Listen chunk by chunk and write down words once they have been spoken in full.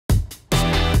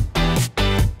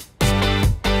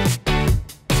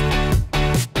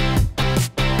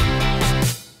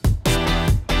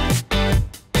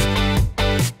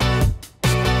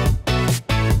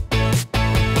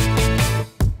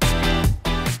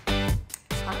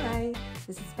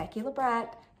This is Becky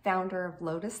Labrat, founder of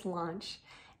Lotus Launch,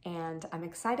 and I'm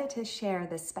excited to share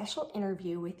this special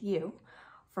interview with you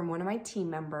from one of my team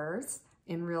members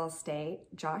in real estate,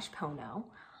 Josh Pono.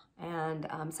 And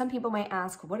some people might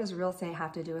ask, what does real estate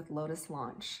have to do with Lotus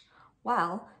Launch?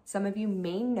 Well, some of you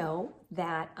may know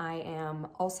that I am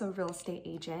also a real estate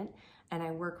agent, and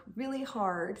I work really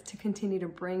hard to continue to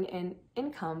bring in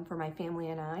income for my family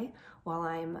and I while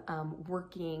I'm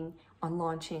working on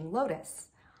launching Lotus.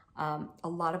 A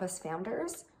lot of us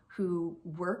founders who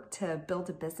work to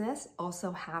build a business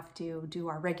also have to do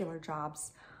our regular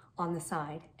jobs on the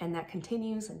side, and that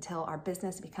continues until our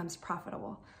business becomes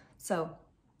profitable. So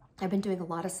I've been doing a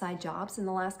lot of side jobs in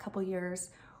the last couple years,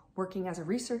 working as a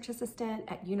research assistant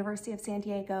at University of San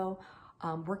Diego,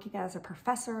 working as a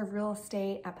professor of real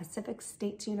estate at Pacific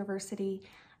State University,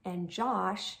 and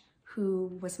Josh,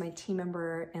 who was my team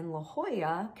member in La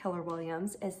Jolla, Keller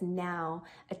Williams, is now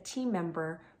a team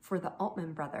member for the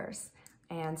Altman Brothers.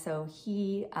 And so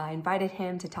I invited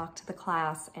him to talk to the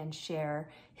class and share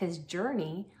his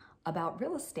journey about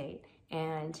real estate.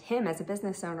 And him as a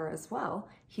business owner as well,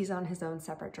 he's on his own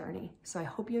separate journey. So I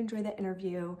hope you enjoy the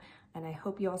interview, and I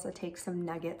hope you also take some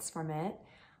nuggets from it,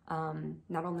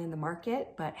 not only in the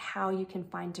market, but how you can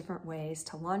find different ways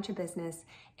to launch a business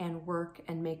and work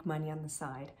and make money on the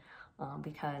side.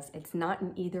 Because it's not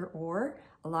an either or,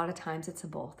 a lot of times it's a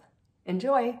both.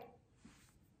 Enjoy.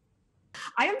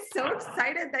 I am so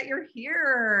excited that you're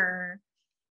here.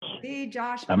 Hey,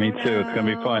 Josh. Me too. It's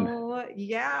gonna be fun.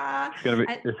 Yeah.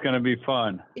 It's gonna be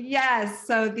fun. Yes.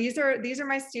 So these are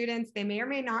my students. They may or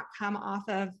may not come off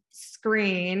of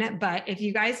screen, but if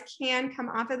you guys can come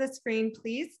off of the screen,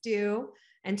 please do,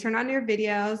 and turn on your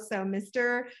video so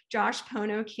Mr. Josh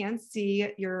Pono can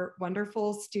see your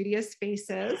wonderful studious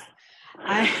faces.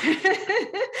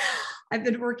 I've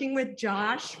been working with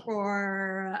Josh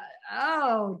for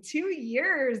 2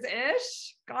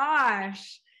 years-ish.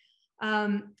 Gosh.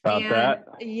 About that.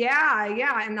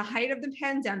 Yeah. In the height of the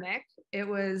pandemic, it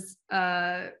was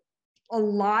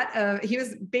he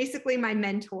was basically my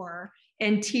mentor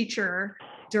and teacher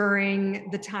during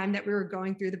the time that we were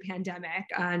going through the pandemic.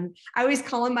 And I always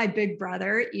call him my big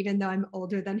brother, even though I'm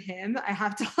older than him. I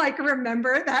have to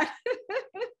remember that.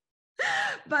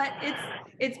 But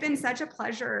it's been such a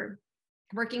pleasure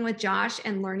working with Josh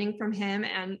and learning from him.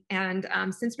 And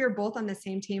since we were both on the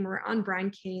same team, we're on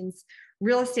Brian Kane's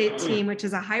real estate team, which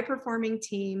is a high performing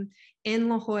team in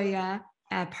La Jolla,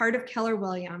 part of Keller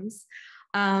Williams.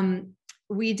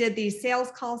 We did these sales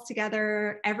calls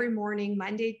together every morning,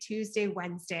 Monday, Tuesday,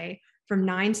 Wednesday, from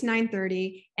 9 to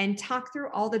 9:30, and talk through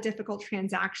all the difficult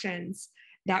transactions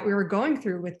that we were going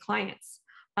through with clients.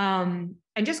 And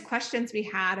just questions we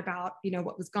had about,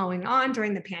 what was going on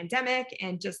during the pandemic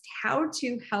and just how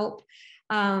to help,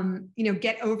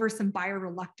 get over some buyer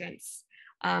reluctance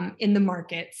in the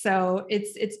market. So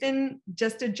it's been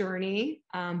just a journey.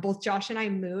 Both Josh and I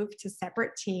moved to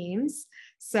separate teams.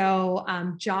 So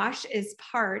Josh is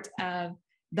part of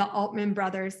the Altman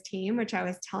Brothers team, which I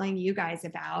was telling you guys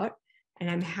about, and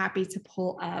I'm happy to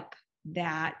pull up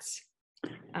that.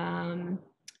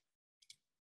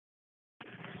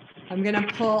 I'm going to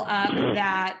pull up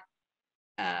that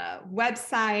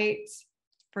website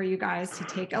for you guys to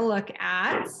take a look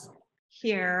at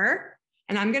here.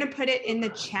 And I'm going to put it in the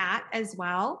chat as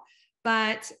well.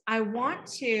 But I want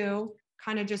to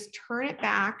kind of just turn it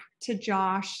back to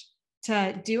Josh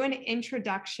to do an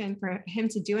introduction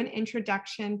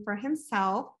for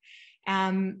himself.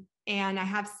 And I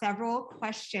have several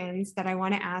questions that I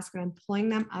want to ask, and I'm pulling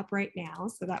them up right now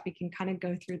so that we can kind of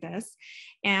go through this.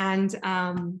 And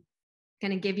going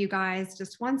to give you guys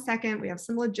just 1 second. We have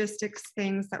some logistics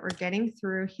things that we're getting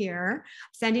through here.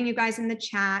 Sending you guys in the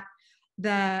chat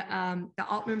the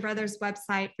Altman Brothers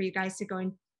website for you guys to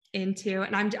go into.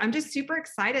 And I'm just super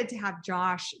excited to have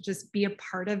Josh just be a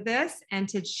part of this and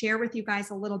to share with you guys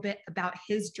a little bit about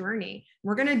his journey.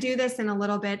 We're going to do this in a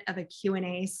little bit of a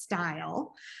Q&A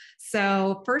style.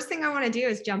 So first thing I want to do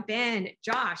is jump in.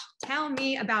 Josh, tell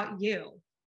me about you.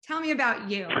 Tell me about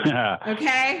you.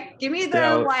 Okay. Give me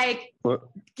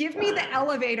give me the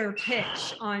elevator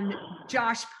pitch on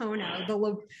Josh Pono,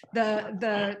 the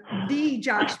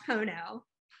Josh Pono.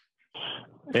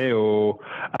 Hey,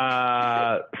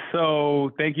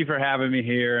 so thank you for having me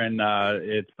here, and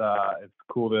it's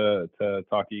cool to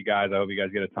talk to you guys. I hope you guys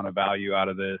get a ton of value out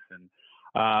of this. And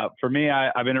for me,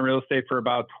 I've been in real estate for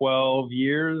about 12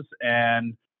 years,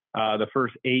 and the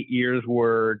first 8 years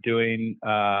were doing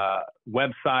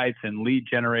websites and lead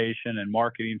generation and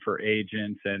marketing for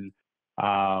agents, and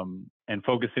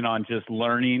focusing on just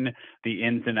learning the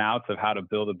ins and outs of how to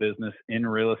build a business in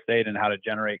real estate and how to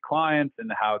generate clients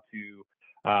and how to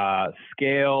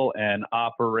scale and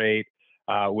operate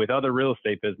with other real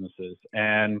estate businesses.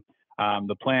 And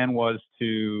the plan was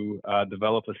to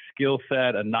develop a skill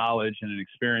set, a knowledge, and an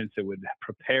experience that would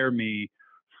prepare me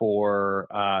for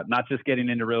not just getting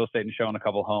into real estate and showing a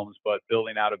couple homes, but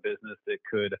building out a business that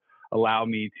could allow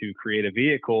me to create a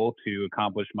vehicle to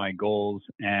accomplish my goals.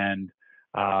 And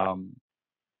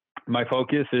my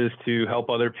focus is to help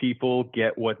other people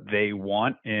get what they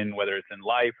want in, whether it's in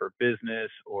life or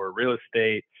business or real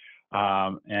estate,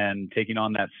 and taking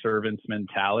on that servant's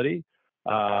mentality,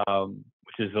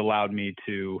 which has allowed me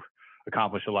to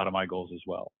accomplish a lot of my goals as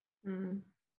well. Mm.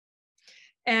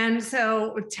 And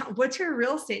so what's your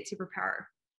real estate superpower?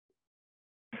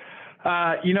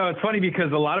 It's funny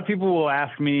because a lot of people will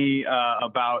ask me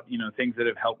about, things that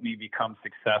have helped me become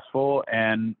successful.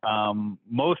 And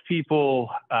most people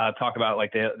talk about,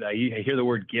 like, I hear the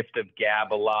word gift of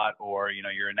gab a lot, or,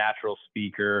 you're a natural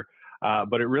speaker.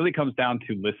 But it really comes down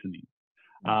to listening.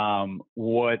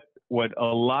 What a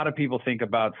lot of people think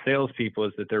about salespeople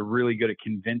is that they're really good at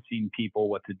convincing people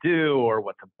what to do or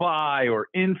what to buy or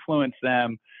influence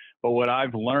them. But what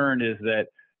I've learned is that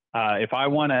if I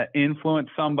want to influence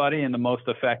somebody in the most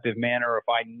effective manner, or if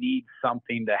I need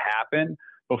something to happen,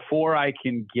 before I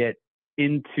can get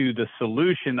into the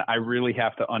solution, I really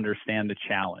have to understand the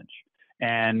challenge.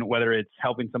 And whether it's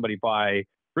helping somebody buy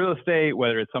real estate,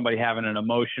 whether it's somebody having an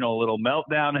emotional little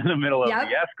meltdown in the middle of the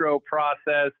escrow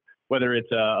process, whether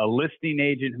it's a listing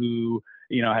agent who,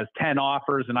 has 10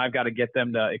 offers and I've got to get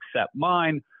them to accept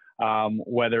mine,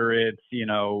 whether it's,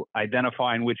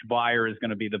 identifying which buyer is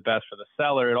going to be the best for the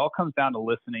seller, it all comes down to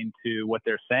listening to what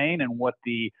they're saying and what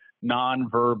the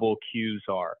nonverbal cues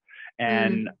are,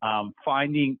 and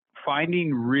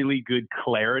finding really good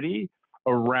clarity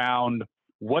around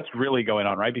what's really going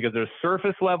on, right? Because there's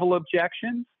surface level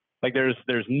objections. Like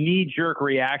there's knee-jerk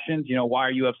reactions. Why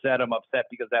are you upset? I'm upset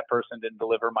because that person didn't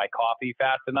deliver my coffee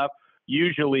fast enough.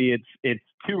 Usually it's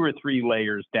 2 or 3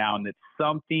 layers down that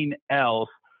something else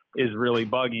is really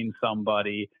bugging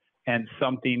somebody, and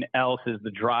something else is the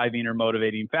driving or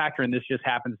motivating factor. And this just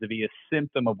happens to be a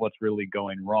symptom of what's really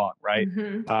going wrong, right?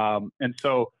 Mm-hmm. And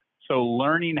so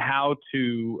learning how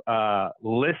to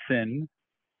listen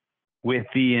with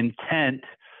the intent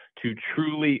to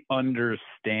truly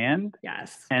understand,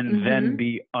 and then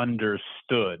be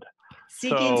understood.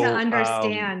 Seeking to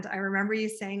understand. I remember you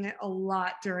saying it a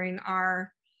lot during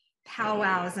our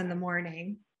powwows in the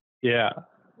morning. Yeah.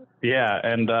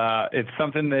 And it's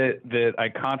something that I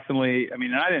constantly,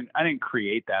 I didn't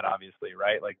create that, obviously,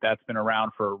 right? Like that's been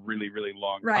around for a really, really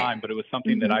long time, but it was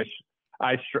something that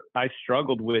I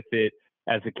struggled with it.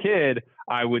 As a kid,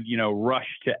 I would, rush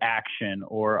to action,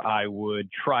 or I would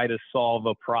try to solve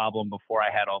a problem before I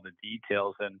had all the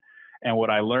details. And what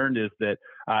I learned is that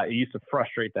it used to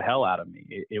frustrate the hell out of me.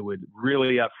 It would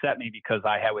really upset me because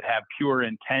I would have pure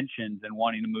intentions and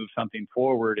wanting to move something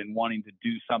forward and wanting to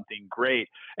do something great,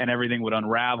 and everything would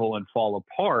unravel and fall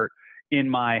apart in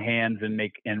my hands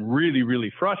and really,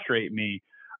 really frustrate me.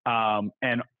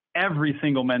 And every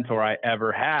single mentor I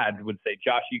ever had would say,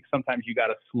 Josh, sometimes you got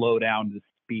to slow down to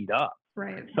speed up.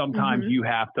 Right. Sometimes you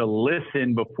have to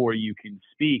listen before you can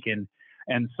speak.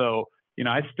 And so,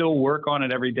 I still work on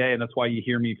it every day, and that's why you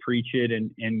hear me preach it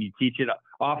and you teach it.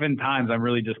 Oftentimes I'm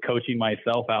really just coaching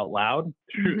myself out loud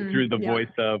through the voice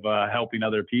of helping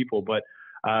other people. But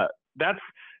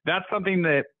that's something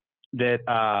that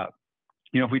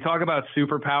if we talk about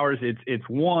superpowers, it's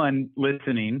one,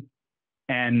 listening.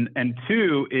 And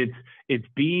 2, it's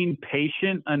being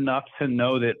patient enough to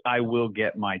know that I will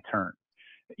get my turn.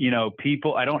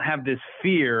 People, I don't have this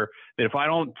fear that if I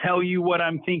don't tell you what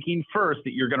I'm thinking first,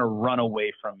 that you're going to run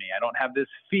away from me. I don't have this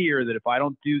fear that if I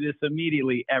don't do this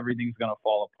immediately, everything's going to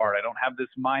fall apart. I don't have this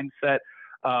mindset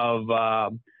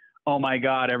of, oh my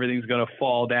God, everything's going to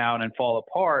fall down and fall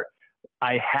apart.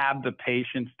 I have the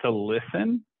patience to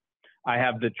listen. I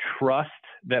have the trust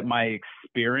that my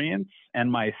experience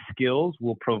and my skills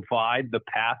will provide the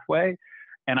pathway.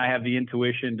 And I have the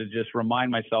intuition to just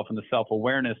remind myself, and the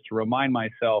self-awareness to remind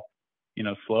myself,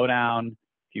 slow down.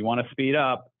 If you want to speed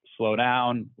up, slow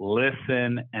down,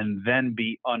 listen, and then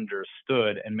be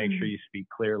understood, and make sure you speak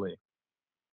clearly.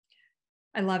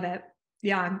 I love it.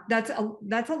 Yeah, that's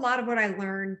a lot of what I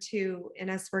learned too in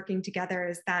us working together,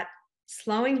 is that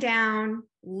slowing down,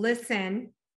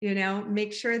 listen,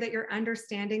 make sure that you're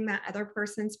understanding that other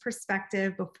person's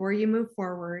perspective before you move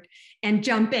forward, and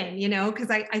jump in,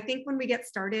 because I think when we get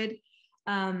started,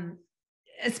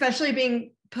 especially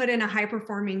being put in a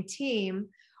high-performing team,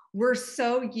 we're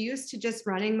so used to just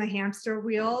running the hamster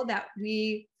wheel that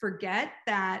we forget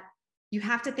that you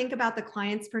have to think about the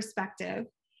client's perspective,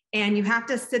 And you have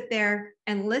to sit there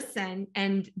and listen,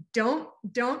 and don't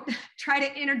try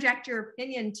to interject your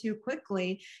opinion too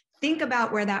quickly. Think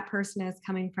about where that person is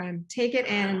coming from. Take it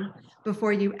in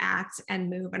before you act and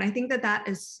move. And I think that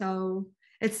is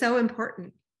it's so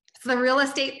important. It's the real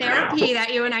estate therapy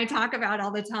that you and I talk about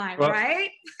all the time,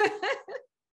 right?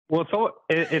 Well,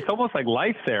 it's almost like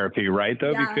life therapy, right?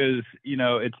 Though, Yeah. because,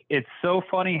 it's so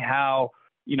funny how,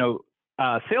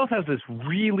 sales has this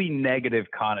really negative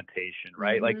connotation,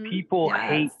 right? Mm-hmm. Like people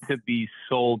hate to be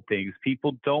sold things.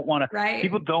 People don't want to,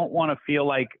 people don't want to feel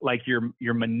like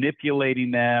you're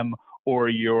manipulating them, or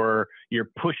you're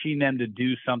pushing them to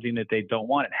do something that they don't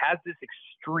want. It has this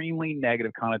extremely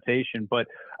negative connotation, but,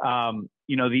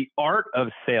 the art of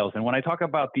sales. And when I talk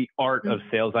about the art of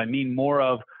sales, I mean more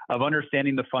of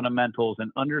understanding the fundamentals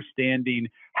and understanding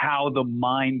how the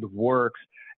mind works,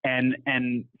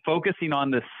 and focusing on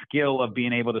the skill of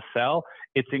being able to sell.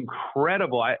 It's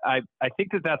incredible. I think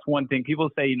that's one thing. People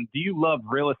say, do you love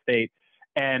real estate?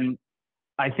 And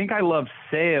I think I love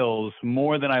sales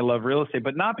more than I love real estate,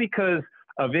 but not because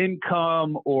of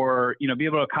income or, be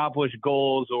able to accomplish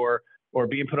goals or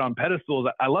being put on pedestals.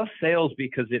 I love sales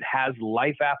because it has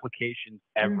life applications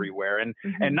everywhere. And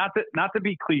not to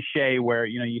be cliche where,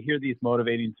 you hear these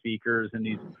motivating speakers and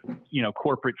these,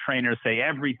 corporate trainers say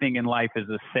everything in life is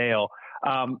a sale.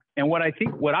 And what I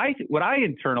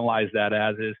internalize that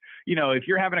as is, if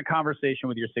you're having a conversation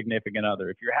with your significant other,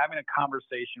 if you're having a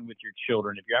conversation with your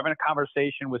children, if you're having a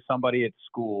conversation with somebody at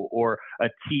school or a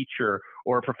teacher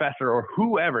or a professor or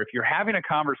whoever, if you're having a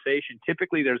conversation,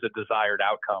 typically there's a desired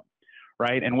outcome.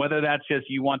 Right. And whether that's just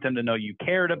you want them to know you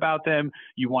cared about them,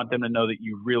 you want them to know that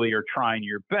you really are trying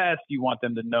your best, you want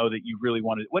them to know that you really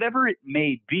want it, whatever it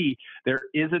may be, there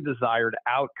is a desired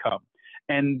outcome.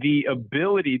 And the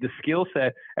ability, the skill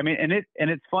set, and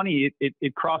it's funny,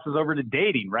 it crosses over to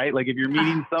dating, right? Like if you're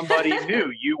meeting somebody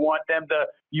new, you want them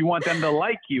to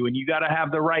like you, and you got to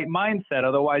have the right mindset.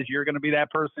 Otherwise, you're going to be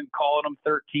that person calling them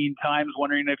 13 times,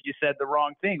 wondering if you said the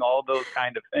wrong thing, all those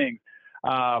kind of things.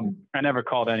 I never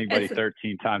called anybody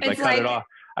 13 times. I cut it off.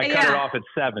 I cut it off at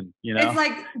 7, It's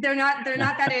like they're not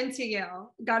that into you.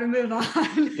 Got to move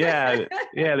on. yeah,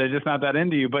 they're just not that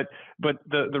into you. But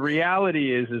the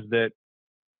reality is that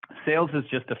sales is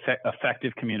just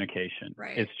effective communication.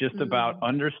 Right. It's just about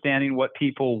understanding what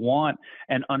people want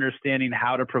and understanding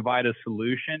how to provide a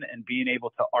solution and being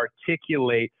able to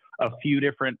articulate a few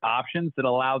different options that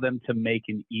allow them to make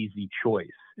an easy choice.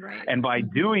 Right. And by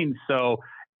doing so,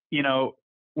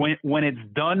 when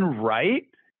it's done right,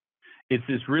 it's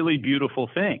this really beautiful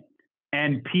thing.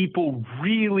 And people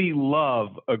really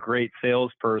love a great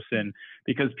salesperson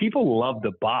because people love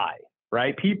to buy,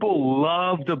 right? People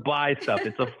love to buy stuff.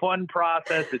 It's a fun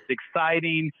process. It's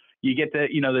exciting. You get to,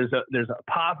 there's a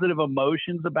positive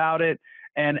emotions about it.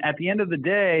 And at the end of the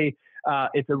day,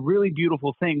 it's a really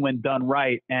beautiful thing when done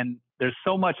right. And there's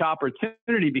so much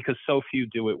opportunity because so few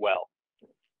do it well.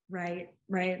 Right.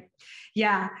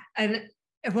 Yeah. And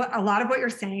a lot of what you're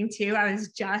saying too, I was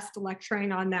just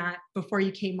lecturing on that before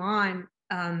you came on.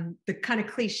 The kind of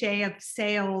cliche of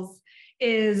sales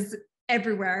is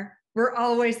everywhere. We're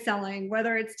always selling,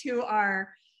 whether it's to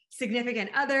our significant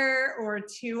other or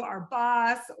to our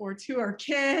boss or to our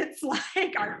kids,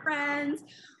 like our friends.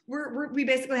 We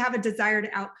basically have a desired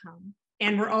outcome.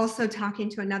 And we're also talking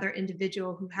to another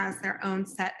individual who has their own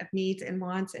set of needs and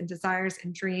wants and desires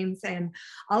and dreams and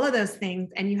all of those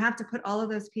things. And you have to put all of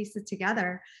those pieces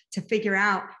together to figure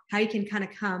out how you can kind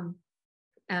of come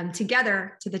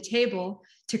together to the table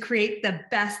to create the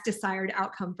best desired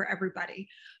outcome for everybody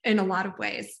in a lot of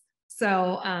ways.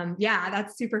 So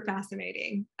that's super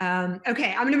fascinating.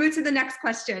 Okay, I'm going to move to the next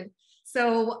question.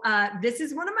 So this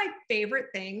is one of my favorite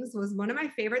things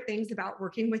about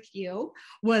working with you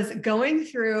was going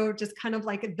through just kind of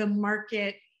like the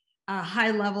market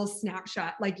high level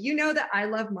snapshot. Like, that I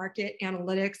love market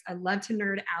analytics. I love to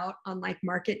nerd out on like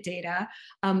market data.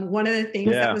 One of the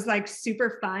things that was like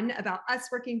super fun about us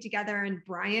working together, and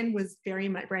Brian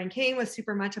King was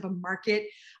super much of a market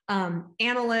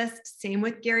analyst. Same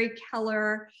with Gary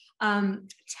Keller.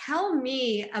 Tell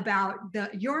me about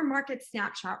your market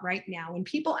snapshot right now. When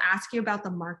people ask you about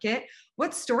the market,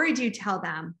 what story do you tell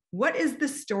them? What is the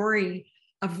story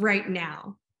of right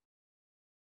now?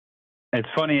 It's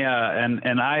funny,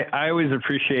 and I always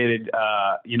appreciated,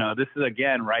 this is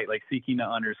again, right, like seeking to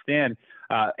understand.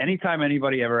 Anytime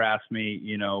anybody ever asks me,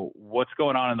 what's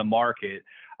going on in the market,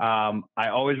 I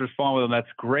always respond with them, that's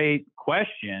a great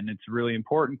question. It's a really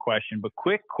important question, but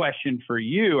quick question for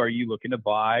you. Are you looking to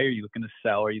buy? Are you looking to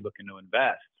sell? Are you looking to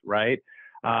invest? Right?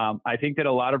 I think that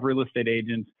a lot of real estate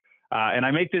agents And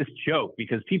I make this joke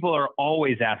because people are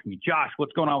always asking me, Josh,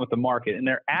 what's going on with the market? And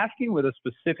they're asking with a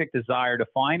specific desire to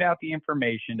find out the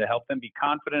information to help them be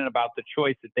confident about the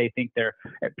choice that they think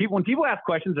when people ask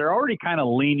questions, they're already kind of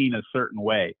leaning a certain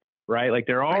way, right? Like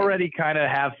they're already kind of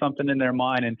have something in their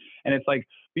mind. And it's like,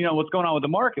 what's going on with the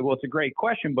market? Well, it's a great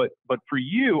question, but for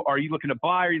you, are you looking to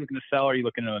buy? Are you looking to sell? Are you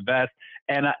looking to invest?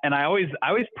 And I always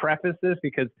preface this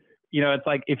because, it's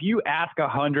like if you ask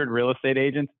 100 real estate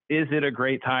agents, is it a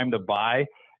great time to buy?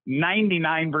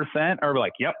 99% are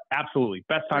like, yep, absolutely.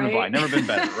 Best time to buy. Never been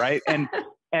better. Right. And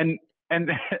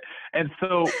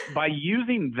so by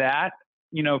using that,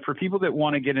 for people that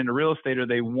want to get into real estate or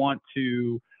they want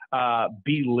to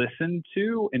be listened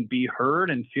to and be heard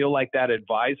and feel like that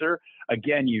advisor,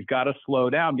 again, you've got to slow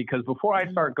down because before I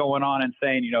start going on and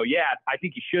saying, yeah, I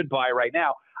think you should buy right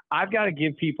now, I've got to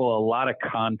give people a lot of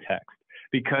context.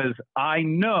 Because I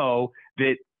know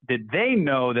that they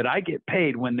know that I get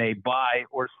paid when they buy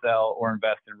or sell or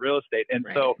invest in real estate. And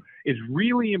so it's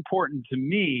really important to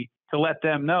me to let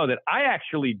them know that I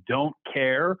actually don't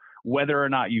care whether or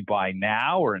not you buy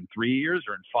now or in 3 years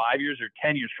or in 5 years or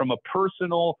 10 years. From a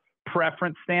personal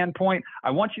preference standpoint,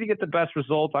 I want you to get the best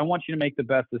results. I want you to make the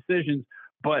best decisions,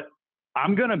 but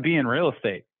I'm going to be in real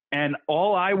estate. And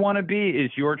all I want to be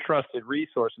is your trusted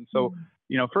resource. And so,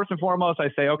 first and foremost, I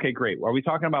say, okay, great. Are we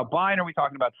talking about buying or are we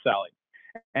talking about selling?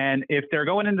 And if they're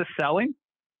going into selling,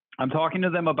 I'm talking to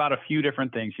them about a few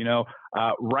different things.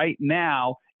 Right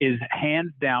now is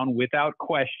hands down, without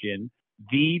question,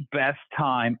 the best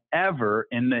time ever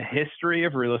in the history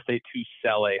of real estate to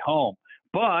sell a home.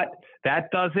 But that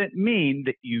doesn't mean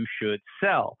that you should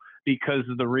sell, because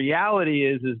the reality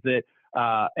is that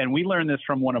and we learned this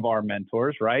from one of our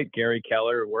mentors, right? Gary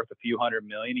Keller, worth a few $100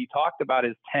 million. He talked about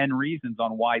his 10 reasons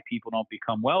on why people don't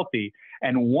become wealthy.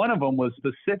 And one of them was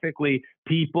specifically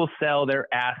people sell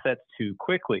their assets too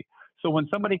quickly. So when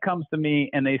somebody comes to me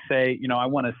and they say, I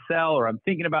want to sell, or I'm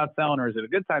thinking about selling, or is it a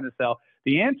good time to sell?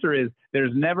 The answer is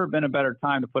there's never been a better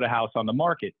time to put a house on the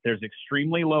market. There's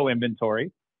extremely low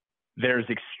inventory. There's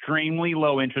extremely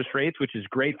low interest rates, which is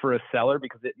great for a seller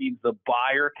because it means the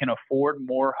buyer can afford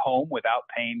more home without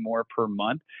paying more per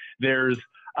month. There's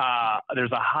a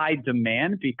high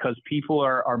demand because people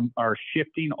are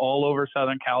shifting all over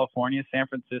Southern California, San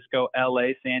Francisco,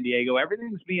 LA, San Diego.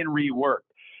 Everything's being reworked.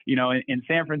 In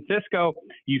San Francisco,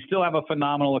 you still have a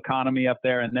phenomenal economy up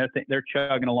there, and they're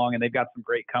chugging along, and they've got some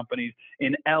great companies.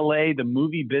 In LA, the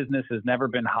movie business has never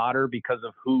been hotter because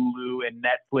of Hulu and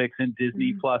Netflix and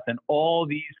Disney Plus and all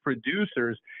these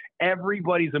producers.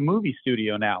 Everybody's a movie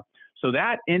studio now. So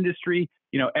that industry,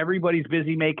 everybody's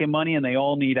busy making money, and they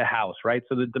all need a house, right?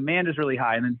 So the demand is really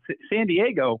high. And then San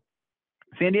Diego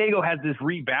has this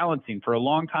rebalancing. For a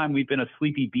long time, we've been a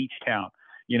sleepy beach town.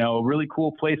 A really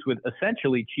cool place with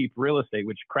essentially cheap real estate,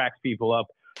 which cracks people up,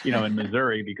 in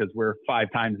Missouri because we're 5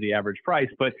 times the average price.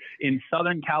 But in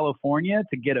Southern California,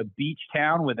 to get a beach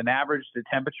town with an average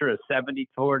temperature of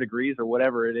 74 degrees or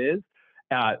whatever it is,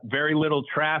 very little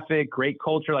traffic, great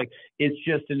culture. Like, it's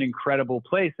just an incredible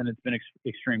place, and it's been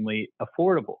extremely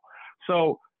affordable.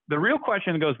 So the real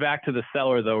question goes back to the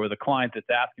seller, though, or the client that's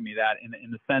asking me that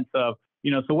in the sense of,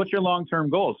 so what's your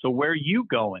long-term goal? So where are you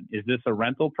going? Is this a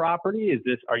rental property?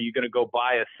 Are you going to go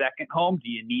buy a second home? Do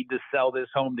you need to sell this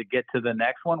home to get to the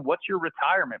next one? What's your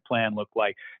retirement plan look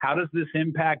like? How does this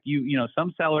impact you?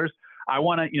 Some sellers,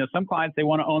 some clients, they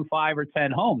want to own 5 or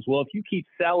 10 homes. Well, if you keep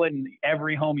selling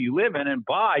every home you live in and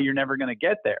buy, you're never going to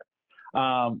get there.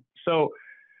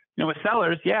 With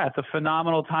sellers, yeah, it's a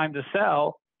phenomenal time to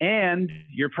sell. And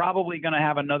you're probably going to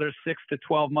have another 6 to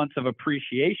 12 months of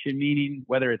appreciation, meaning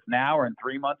whether it's now or in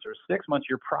 3 months or 6 months,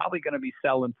 you're probably going to be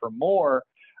selling for more.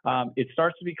 It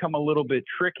starts to become a little bit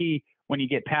tricky when you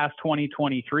get past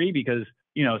 2023 because,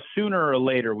 sooner or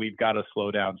later, we've got to slow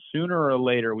down. Sooner or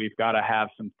later, we've got to have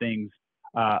some things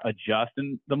adjust.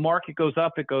 And the market goes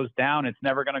up, it goes down. It's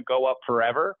never going to go up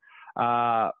forever.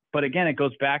 But again, it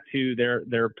goes back to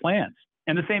their plans.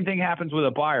 And the same thing happens with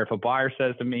a buyer. If a buyer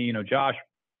says to me, Josh,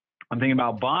 I'm thinking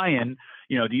about buying,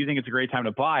 do you think it's a great time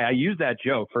to buy? I use that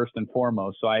joke first and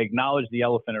foremost. So I acknowledge the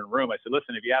elephant in the room. I said,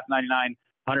 listen, if you ask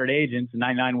 9,900 agents,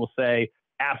 99 will say,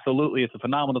 absolutely, it's a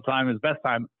phenomenal time. It's the best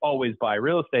time, always buy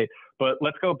real estate. But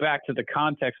let's go back to the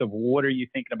context of what are you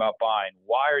thinking about buying?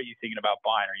 Why are you thinking about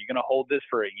buying? Are you going to hold this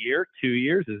for a year, 2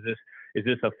 years? Is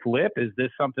this a flip? Is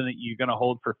this something that you're going to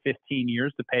hold for 15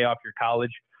 years to pay off your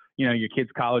college, your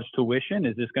kid's college tuition?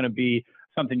 Is this going to be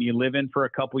something you live in for a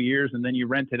couple of years and then you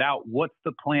rent it out? What's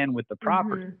the plan with the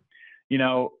property?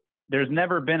 There's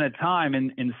never been a time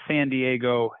in San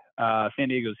Diego's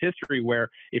history where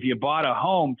if you bought a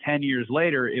home 10 years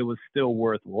later, it was still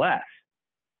worth less.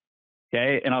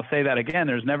 Okay. And I'll say that again,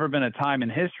 there's never been a time in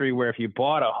history where if you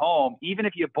bought a home, even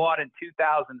if you bought in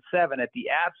 2007 at the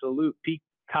absolute peak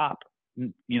top,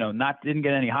 didn't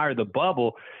get any higher, the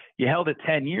bubble, you held it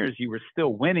 10 years, you were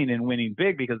still winning and winning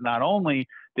big, because not only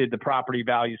did the property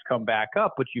values come back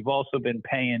up, but you've also been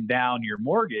paying down your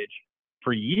mortgage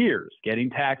for years, getting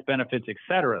tax benefits, et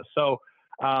cetera. So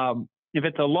if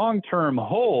it's a long-term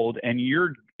hold and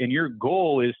your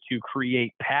goal is to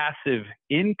create passive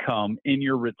income in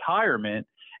your retirement,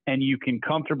 and you can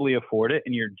comfortably afford it,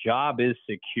 and your job is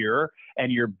secure,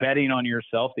 and you're betting on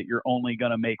yourself that you're only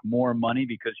going to make more money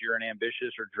because you're an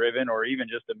ambitious or driven or even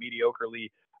just a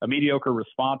mediocre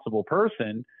responsible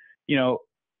person,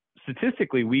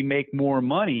 statistically, we make more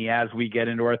money as we get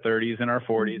into our 30s and our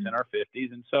 40s and our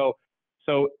 50s. And so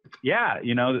yeah,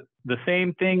 the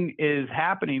same thing is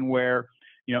happening where,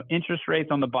 interest rates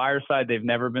on the buyer side, they've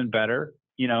never been better.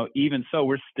 Even so,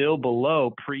 we're still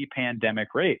below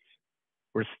pre-pandemic rates.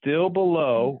 We're still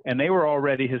below, and they were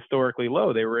already historically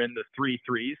low. They were in the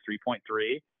 3.3s,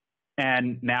 3.3,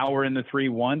 and now we're in the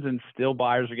 3.1s, and still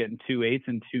buyers are getting 2.8s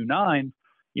and 2.9s.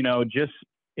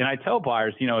 And I tell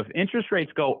buyers, if interest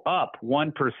rates go up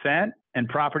 1% and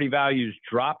property values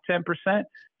drop 10%,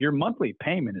 your monthly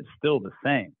payment is still the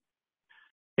same.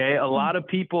 Okay. A lot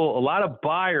of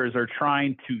buyers are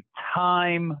trying to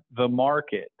time the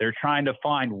market. They're trying to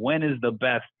find when is the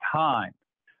best time,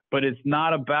 but it's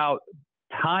not about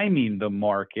timing the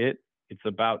market. It's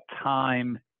about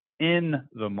time in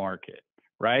the market,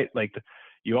 right? Like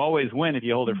you always win if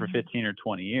you hold it for 15 or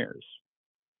 20 years.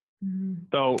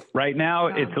 So right now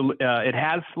it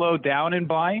has slowed down in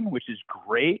buying, which is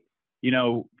great.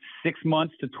 6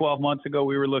 months to 12 months ago,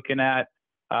 we were looking at,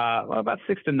 about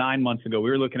 6 to 9 months ago, we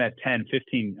were looking at 10,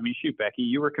 15. I mean, shoot, Becky,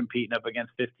 you were competing up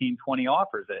against 15, 20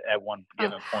 offers at one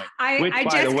given point, which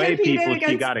by the way, people,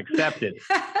 she got accepted.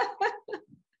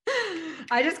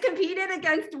 I just competed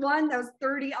against one that was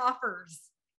 30 offers.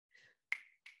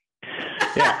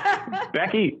 Yeah,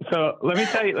 Becky. So let me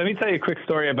tell you a quick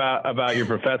story about your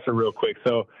professor real quick.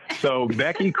 So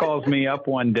Becky calls me up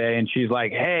one day and she's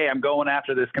like, "Hey, I'm going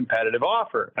after this competitive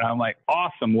offer." And I'm like,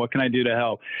 "Awesome. What can I do to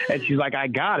help?" And she's like, "I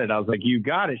got it." I was like, "You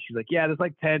got it?" She's like, "Yeah, there's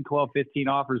like 10, 12, 15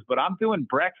 offers, but I'm doing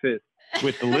breakfast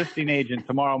with the listing agent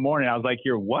tomorrow morning." I was like,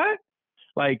 "You're what?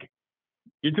 Like,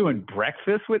 you're doing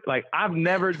breakfast with, like, I've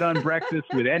never done breakfast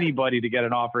with anybody to get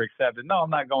an offer accepted. No, I'm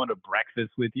not going to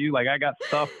breakfast with you. Like, I got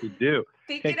stuff to do.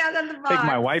 Take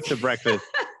my wife to breakfast."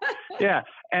 Yeah.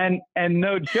 And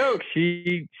no joke,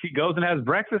 she goes and has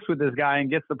breakfast with this guy and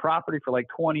gets the property for like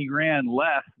 20 grand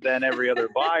less than every other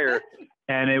buyer.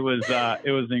 And it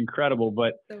was incredible.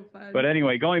 But, so fun. But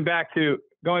anyway, going back to,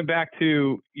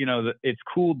 it's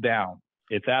cooled down.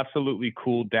 It's absolutely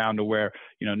cooled down to where,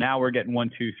 now we're getting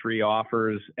 1, 2, 3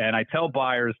 offers. And I tell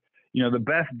buyers, the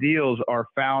best deals are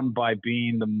found by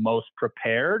being the most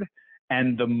prepared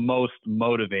and the most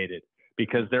motivated,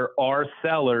 because there are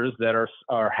sellers that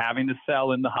are having to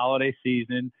sell in the holiday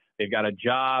season. They've got a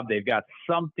job. They've got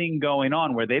something going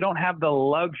on where they don't have the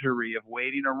luxury of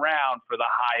waiting around for the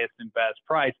highest and best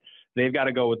price. They've got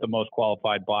to go with the most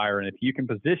qualified buyer. And if you can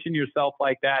position yourself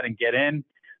like that and get in,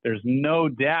 there's no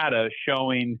data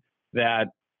showing that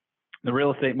the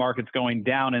real estate market's going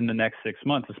down in the next 6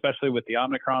 months, especially with the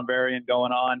Omicron variant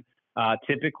going on.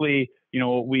 Typically,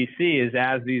 what we see is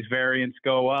as these variants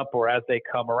go up or as they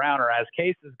come around or as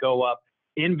cases go up,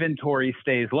 inventory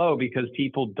stays low because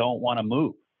people don't want to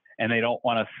move and they don't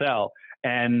want to sell.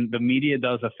 And the media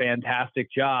does a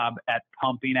fantastic job at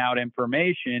pumping out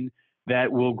information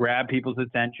that will grab people's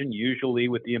attention, usually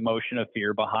with the emotion of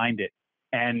fear behind it.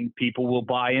 And people will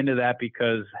buy into that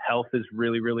because health is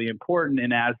really, really important.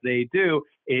 And as they do,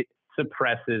 it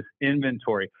suppresses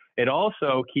inventory. It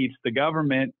also keeps the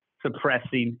government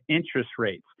suppressing interest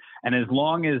rates. And as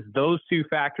long as those two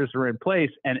factors are in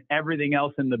place and everything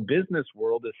else in the business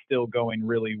world is still going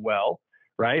really well,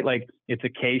 right? Like, it's a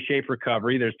K-shaped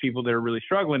recovery. There's people that are really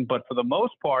struggling, but for the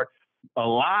most part, a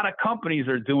lot of companies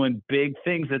are doing big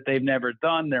things that they've never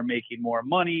done. They're making more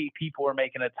money. People are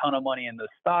making a ton of money in the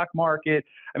stock market.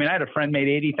 I mean, I had a friend made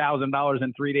 $80,000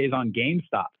 in 3 days on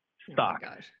GameStop stock,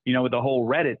 with the whole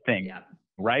Reddit thing,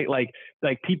 right? Like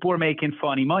people are making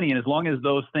funny money. And as long as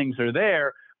those things are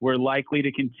there, we're likely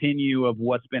to continue of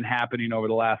what's been happening over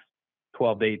the last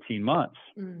 12 to 18 months.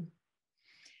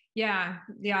 Yeah.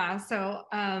 So,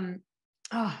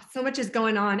 so much is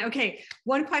going on. Okay.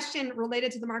 One question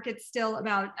related to the market still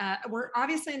about, we're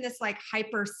obviously in this like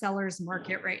hyper sellers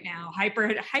market right now,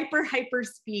 hyper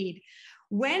speed.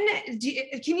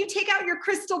 can you take out your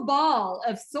crystal ball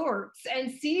of sorts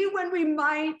and see when we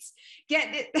might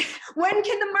get it? When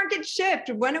can the market shift?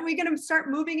 When are we going to start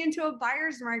moving into a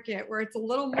buyer's market where it's a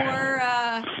little more,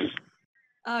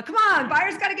 come on,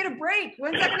 buyers got to get a break.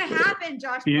 When's that going to happen,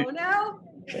 Josh Pono?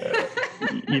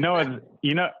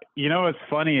 What's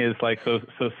funny is like, so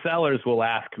sellers will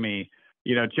ask me,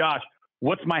 Josh,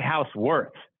 what's my house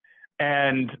worth?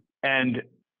 And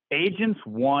agents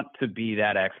want to be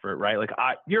that expert, right? Like,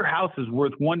 your house is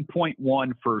worth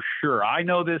 1.1 for sure. I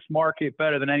know this market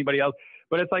better than anybody else.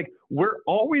 But it's like, we're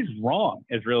always wrong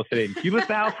as real estate agents. You list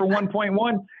the house for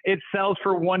 1.1, it sells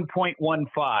for 1.15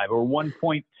 or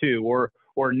 1.2 or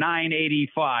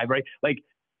 985, right? Like,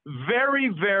 very,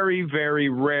 very, very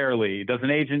rarely does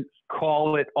an agent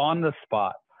call it on the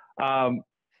spot.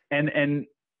 And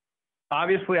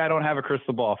obviously, I don't have a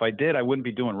crystal ball. If I did, I wouldn't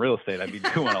be doing real estate. I'd be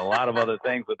doing a lot of other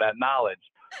things with that knowledge.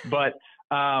 But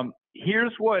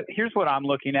here's what I'm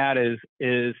looking at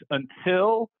is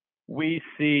until we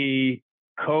see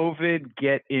COVID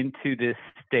get into this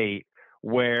state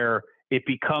where it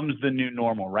becomes the new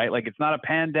normal, right? Like, it's not a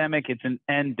pandemic, it's an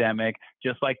endemic,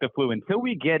 just like the flu. Until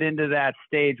we get into that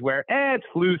stage where it's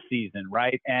flu season,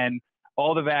 right? And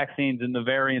all the vaccines and the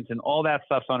variants and all that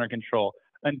stuff's under control.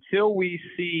 Until we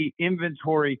see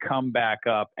inventory come back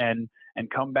up and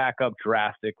come back up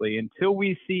drastically, until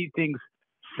we see things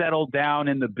settle down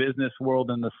in the business world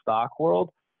and the stock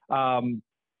world,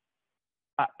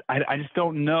 I just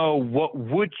don't know what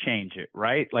would change it,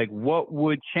 right? Like, what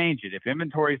would change it? If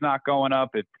inventory is not going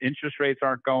up, if interest rates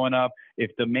aren't going up,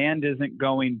 if demand isn't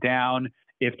going down,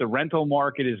 if the rental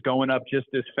market is going up just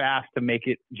as fast to make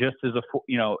it just as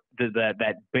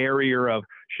that barrier of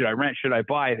should I rent, should I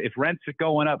buy? If rents are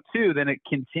going up too, then it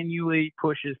continually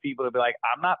pushes people to be like,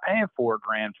 I'm not paying $4,000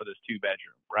 for this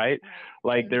 2-bedroom, right?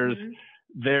 Like, there's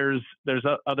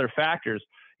other factors.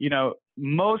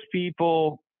 Most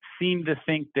people seem to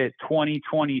think that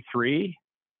 2023,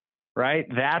 right?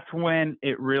 That's when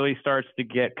it really starts to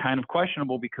get kind of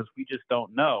questionable because we just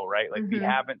don't know, right? Like, we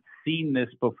haven't seen this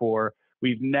before.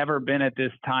 We've never been at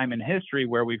this time in history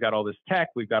where we've got all this tech,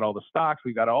 we've got all the stocks,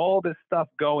 we've got all this stuff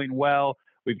going well.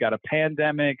 We've got a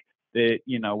pandemic that,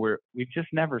 we've just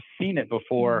never seen it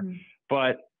before.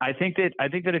 But I think that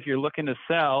if you're looking to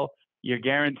sell, you're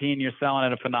guaranteeing you're selling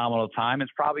at a phenomenal time.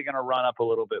 It's probably going to run up a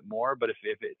little bit more, but if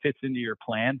it fits into your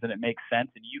plans and it makes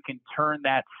sense and you can turn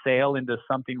that sale into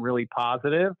something really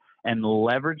positive and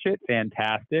leverage it,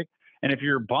 fantastic. And if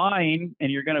you're buying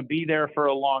and you're going to be there for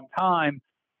a long time,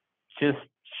 just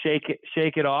shake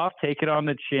it off, take it on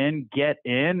the chin, get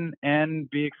in, and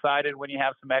be excited when you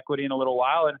have some equity in a little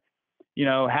while. And,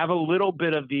 have a little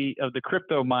bit of the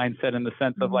crypto mindset in the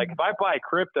sense of like, if I buy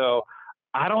crypto,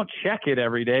 I don't check it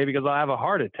every day because I'll have a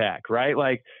heart attack, right?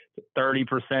 Like 30%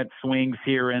 swings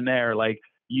here and there. Like,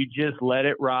 you just let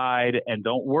it ride and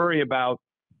don't worry about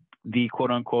the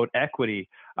quote unquote equity.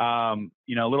 A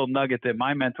little nugget that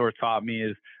my mentor taught me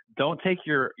is don't take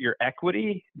your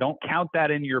equity, don't count that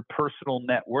in your personal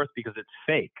net worth because it's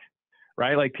fake,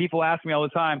 right? Like, people ask me all the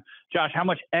time, Josh, how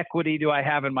much equity do I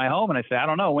have in my home? And I say, I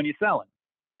don't know. When you selling?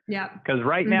 Yeah. Because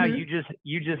right now you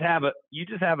just have a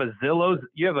Zillow,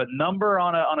 you have a number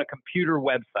on a computer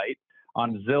website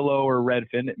on Zillow or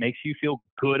Redfin that makes you feel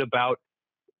good about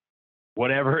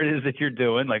whatever it is that you're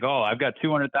doing. Like, oh, I've got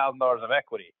 $200,000 of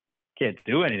equity. Can't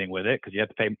do anything with it because you have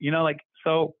to pay.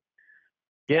 So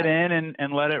get in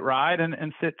and let it ride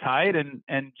and sit tight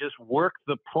and just work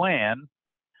the plan.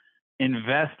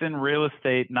 Invest in real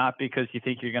estate, not because you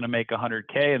think you're going to make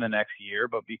 $100K in the next year,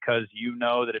 but because you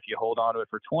know that if you hold on to it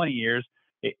for 20 years,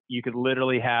 you could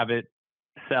literally have it,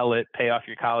 sell it, pay off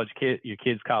your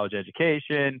kids' college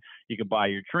education. You could buy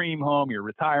your dream home, your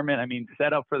retirement. I mean,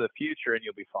 set up for the future and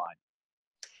you'll be fine.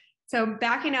 So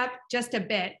backing up just a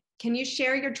bit, can you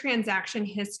share your transaction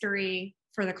history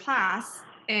for the class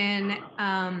and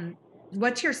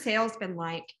what's your sales been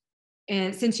like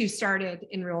since you started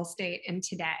in real estate and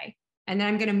today? And then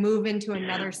I'm going to move into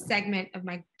another segment of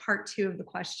my part 2 of the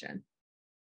question.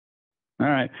 All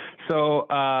right. So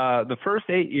the first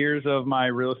 8 years of my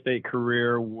real estate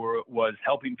career was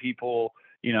helping people,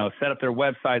 set up their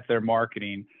websites, their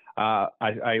marketing. I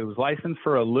was licensed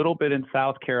for a little bit in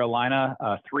South Carolina,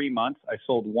 3 months. I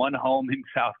sold one home in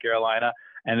South Carolina,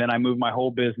 and then I moved my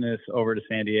whole business over to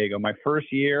San Diego. My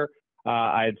first year,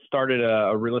 I had started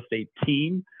a real estate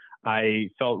team. I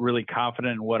felt really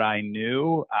confident in what I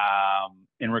knew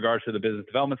in regards to the business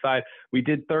development side. We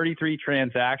did 33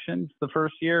 transactions the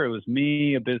first year. It was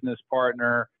me, a business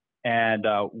partner, and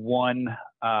one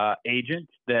agent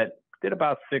that did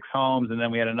about 6 homes. And then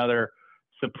we had another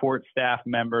support staff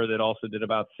member that also did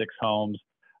about 6 homes.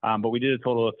 But we did a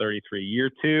total of 33. Year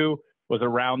 2 was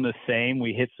around the same.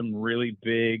 We hit some really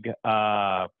big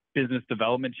business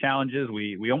development challenges.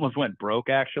 We almost went broke,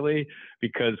 actually,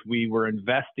 because we were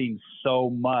investing so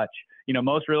much. You know,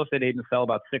 most real estate agents sell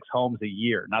about 6 homes a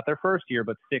year, not their first year,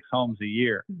 but 6 homes a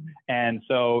year. Mm-hmm. And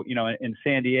so, you know, in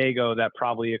San Diego, that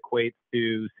probably equates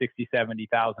to $60,000,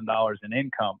 $70,000 in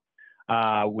income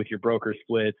with your broker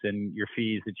splits and your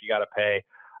fees that you got to pay.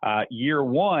 Year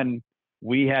 1,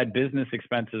 we had business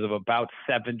expenses of about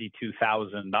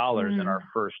 $72,000 in our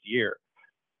first year.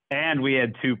 And we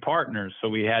had 2 partners. So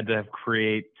we had to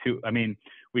create 2. I mean,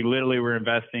 we literally were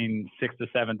investing $6,000 to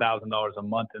 $7,000 a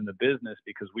month in the business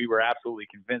because we were absolutely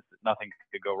convinced that nothing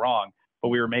could go wrong, but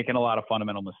we were making a lot of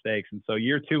fundamental mistakes. And so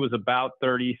year 2 was about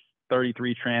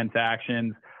 33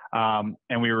 transactions.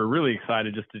 And we were really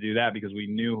excited just to do that because we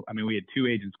knew, I mean, we had 2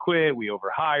 agents quit, we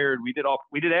overhired, we did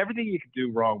everything you could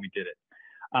do wrong. We did it.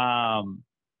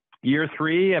 Year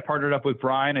 3, I partnered up with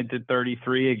Brian. I did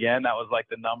 33 again. That was like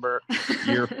the number.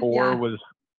 Year 4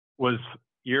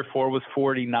 Year 4 was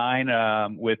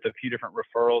 49 with a few different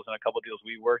referrals and a couple of deals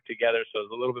we worked together. So it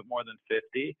was a little bit more than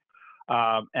 50.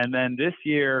 And then this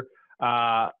year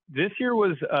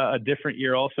was a different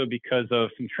year also because of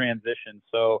some transitions.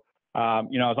 So,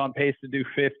 you know, I was on pace to do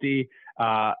 50.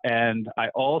 And I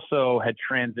also had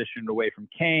transitioned away from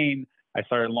Kane. I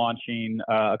started launching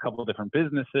a couple of different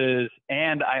businesses.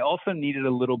 And I also needed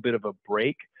a little bit of a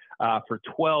break. For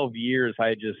 12 years,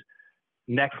 I just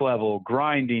next level,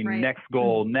 grinding, right. Next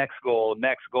goal, next goal,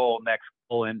 next goal, next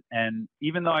goal. And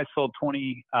even though I sold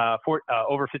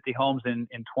over 50 homes in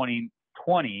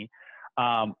 2020,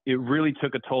 it really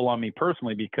took a toll on me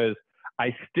personally because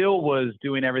I still was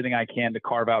doing everything I can to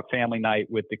carve out family night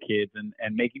with the kids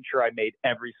and making sure I made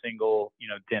every single, you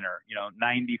know, dinner. You know,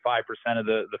 95% of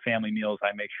the family meals,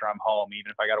 I make sure I'm home,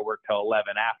 even if I got to work till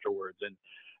 11 afterwards. And,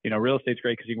 you know, real estate's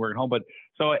great because you can work at home. But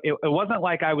so it wasn't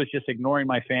like I was just ignoring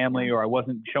my family or I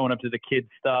wasn't showing up to the kids'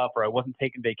 stuff or I wasn't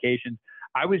taking vacations.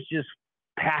 I was just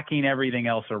packing everything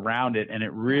else around it. And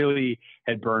it really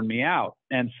had burned me out.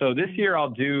 And so this year I'll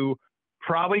do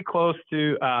probably close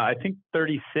to, I think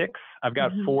 36. I've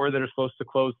got 4 that are supposed to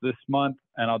close this month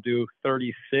and I'll do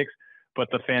 36. But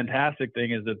the fantastic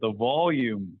thing is that the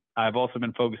volume, I've also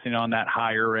been focusing on that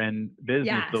higher end business.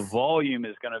 Yes. The volume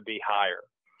is going to be higher.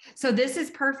 So this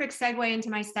is perfect segue into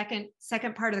my second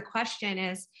part of the question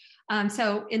is,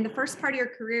 so in the first part of your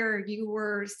career, you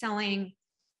were selling,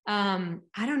 I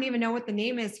don't even know what the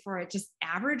name is for it. Just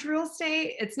average real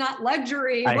estate. It's not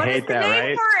luxury. What is the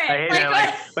name for it? I hate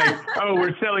that. Like, oh,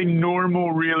 we're selling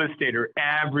normal real estate or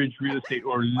average real estate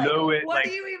or low end. What do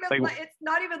you even? It's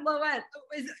not even low end.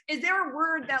 Is there a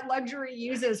word that luxury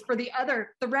uses for the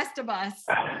rest of us?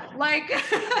 Like,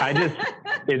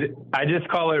 I just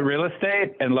call it real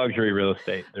estate and luxury real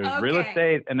estate. There's real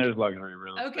estate and there's luxury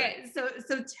real estate. Okay, so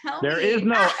tell me. There is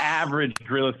no average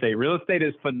real estate. Real estate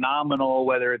is phenomenal.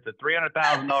 Whether it's a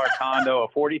 $300,000 condo, a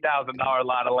 $40,000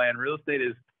 lot of land, real estate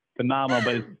is phenomenal.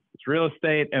 But it's real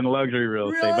estate and luxury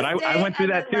real estate. But I went through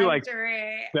that too.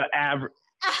 Luxury. Like the average.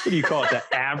 What do you call it?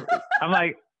 The average.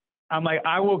 I'm like,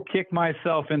 I will kick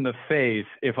myself in the face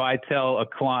if I tell a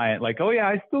client, like, oh yeah,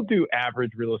 I still do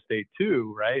average real estate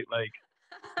too, right? Like,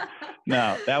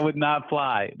 no, that would not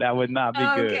fly. That would not be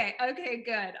good. Okay,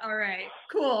 good. All right,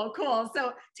 cool.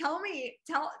 So tell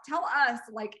us,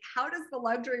 like, how does the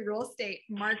luxury real estate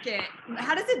market,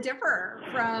 how does it differ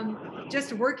from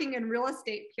just working in real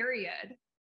estate, period?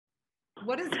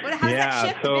 How does that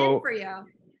shift been for you?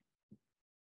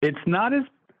 It's not as,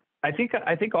 I think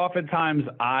oftentimes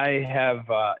I have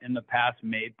in the past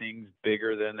made things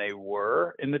bigger than they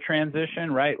were in the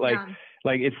transition, right?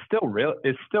 Like it's still real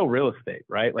estate,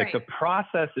 right? Like the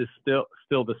process is still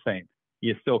the same.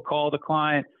 You still call the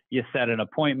client, you set an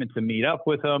appointment to meet up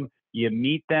with them, you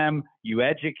meet them, you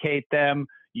educate them,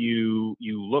 you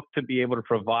look to be able to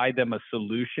provide them a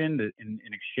solution in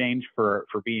exchange for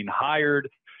being hired.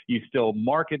 You still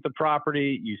market the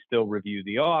property, you still review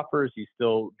the offers, you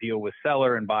still deal with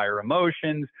seller and buyer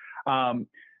emotions.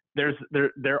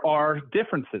 There are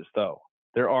differences though.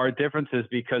 There are differences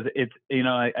because it's, you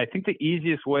know, I think the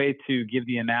easiest way to give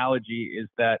the analogy is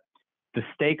that the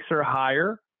stakes are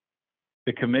higher,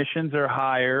 the commissions are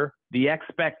higher, the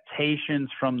expectations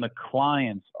from the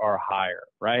clients are higher,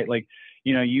 right? Like,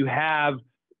 you know, you have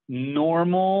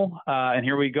normal, and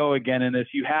here we go again in this,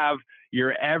 you have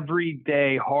your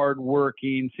everyday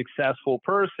hardworking, successful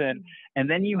person, and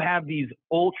then you have these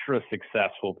ultra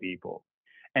successful people.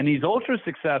 And these ultra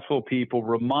successful people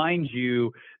remind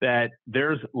you that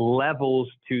there's levels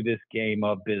to this game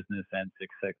of business and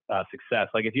success.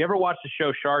 Like if you ever watch the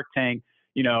show Shark Tank,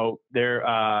 you know,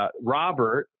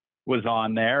 Robert was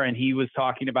on there, and he was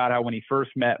talking about how when he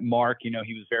first met Mark, he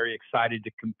was very excited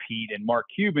to compete, and Mark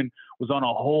Cuban was on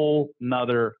a whole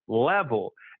nother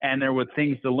level. And there were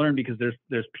things to learn, because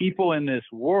there's people in this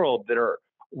world that are,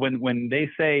 when they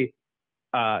say,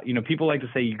 people like to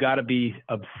say you got to be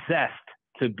obsessed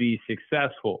to be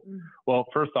successful. Well,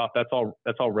 first off, that's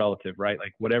all relative, right?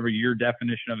 Like whatever your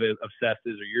definition of obsessed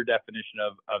is, or your definition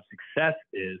of success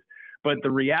is. But the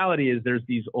reality is there's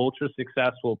these ultra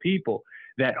successful people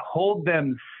that hold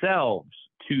themselves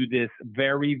to this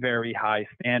very, very high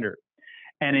standard.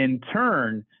 And in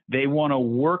turn, they want to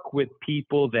work with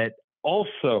people that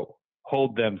also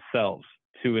hold themselves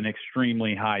to an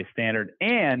extremely high standard.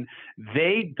 And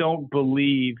they don't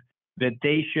believe that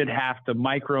they should have to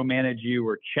micromanage you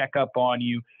or check up on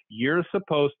you. You're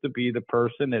supposed to be the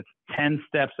person that's 10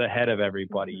 steps ahead of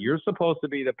everybody. You're supposed to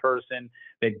be the person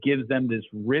that gives them this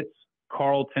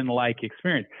Ritz-Carlton-like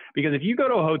experience. Because if you go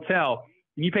to a hotel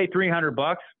and you pay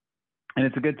 $300 and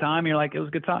it's a good time, you're like, it was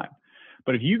a good time.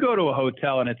 But if you go to a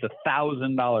hotel and it's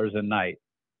 $1,000 a night,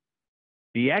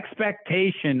 the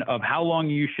expectation of how long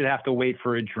you should have to wait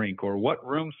for a drink, or what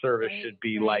room service should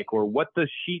be like, or what the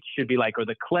sheets should be like, or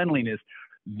the cleanliness,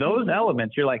 those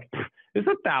elements, you're like, it's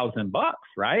 $1,000,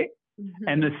 right?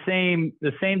 And the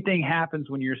same thing happens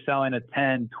when you're selling a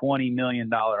 $10-20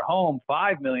 million home,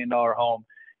 $5 million home.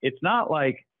 It's not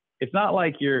like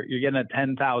you're getting a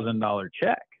 $10,000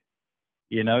 check.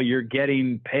 You're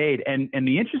getting paid. And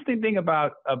the interesting thing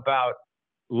about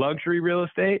luxury real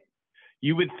estate,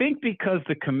 you would think because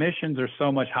the commissions are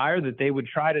so much higher that they would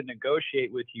try to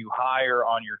negotiate with you higher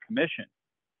on your commission.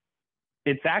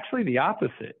 It's actually the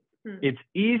opposite. It's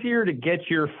easier to get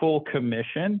your full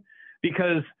commission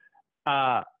because,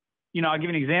 I'll give you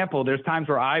an example. There's times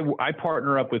where I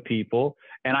partner up with people,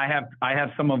 and I have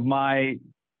some of my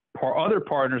other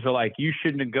partners are like, you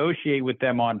should negotiate with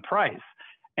them on price.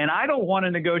 And I don't want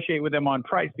to negotiate with them on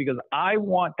price because I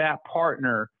want that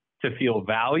partner to feel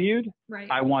valued. Right.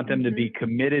 I want them to be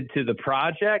committed to the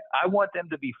project. I want them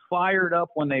to be fired up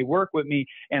when they work with me.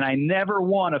 And I never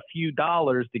want a few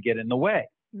dollars to get in the way.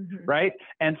 Right.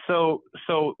 And so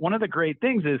one of the great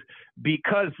things is,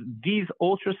 because these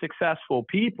ultra successful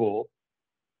people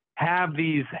have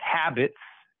these habits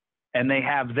and they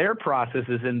have their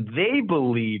processes, and they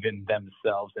believe in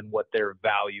themselves and what their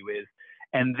value is,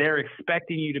 and they're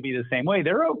expecting you to be the same way.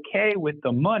 They're okay with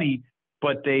the money,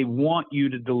 but they want you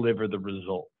to deliver the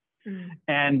result.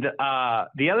 And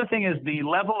the other thing is the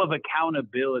level of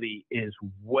accountability is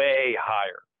way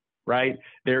higher, right?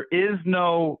 There is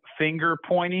no finger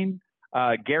pointing.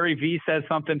 Gary Vee said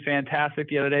something fantastic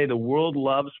the other day. The world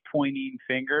loves pointing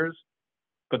fingers,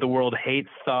 but the world hates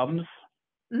thumbs,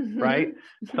 right?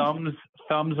 Thumbs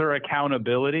are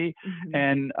accountability.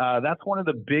 And that's one of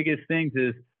the biggest things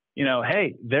is,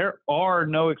 hey, there are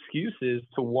no excuses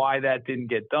to why that didn't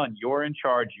get done. You're in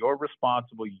charge. You're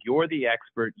responsible. You're the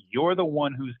expert. You're the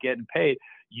one who's getting paid.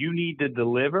 You need to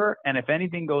deliver. And if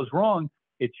anything goes wrong,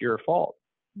 it's your fault.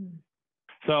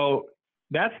 So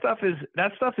that stuff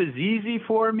is easy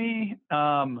for me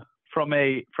from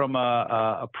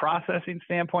a processing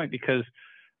standpoint, because,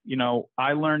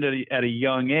 I learned at a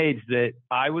young age that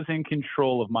I was in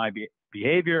control of my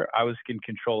behavior. I was in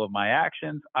control of my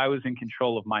actions. I was in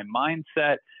control of my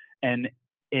mindset. And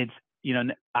it's,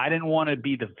 I didn't want to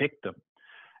be the victim.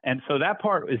 And so that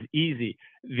part was easy.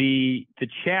 The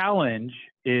challenge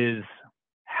is,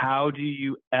 how do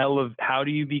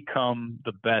you become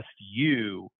the best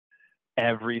you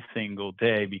every single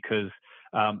day? Because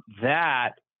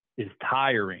that is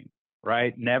tiring,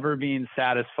 right? Never being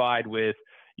satisfied with,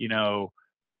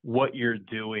 what you're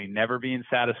doing, never being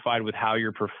satisfied with how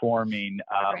you're performing,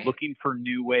 looking for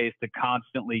new ways to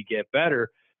constantly get better.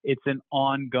 It's an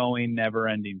ongoing,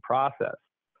 never-ending process.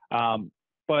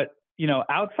 But,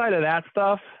 outside of that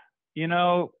stuff,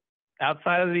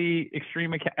 outside of the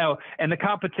extreme, and the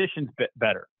competition's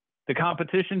better. The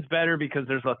competition's better because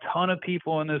there's a ton of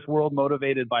people in this world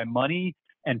motivated by money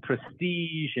and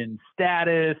prestige and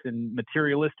status and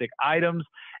materialistic items.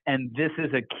 And this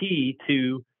is a key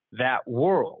to that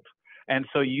world. And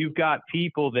so you've got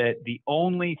people that the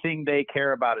only thing they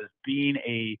care about is being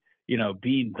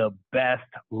being the best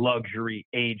luxury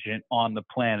agent on the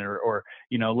planet, or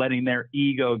letting their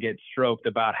ego get stroked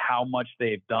about how much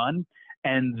they've done.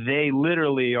 And they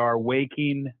literally are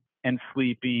waking and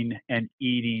sleeping and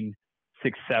eating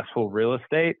successful real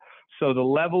estate. So the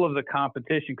level of the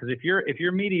competition, because if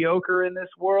you're mediocre in this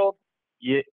world,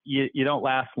 you don't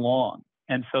last long.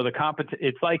 And so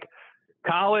it's like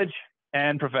college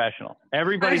and professional.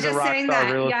 Everybody's a rock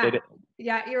star real estate.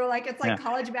 Yeah, you're like, it's like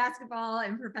college basketball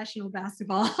and professional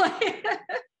basketball.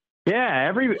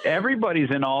 Yeah,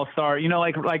 everybody's an all-star.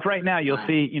 Like right now, you'll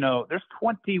see, there's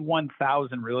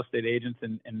 21,000 real estate agents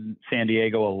in San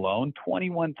Diego alone.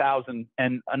 21,000,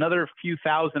 and another few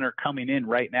thousand are coming in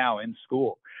right now in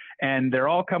school. And they're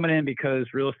all coming in because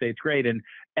real estate's great. And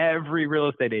every real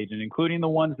estate agent, including the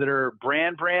ones that are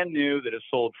brand new, that have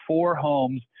sold 4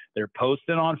 homes, they're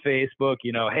posting on Facebook,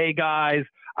 hey guys,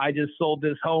 I just sold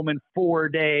this home in 4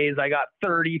 days. I got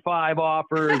 35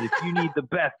 offers. If you need the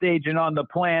best agent on the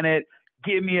planet,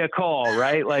 give me a call,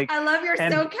 right? Like, I love your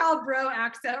SoCal bro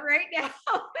accent right now.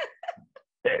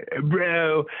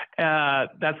 Bro,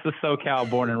 that's the SoCal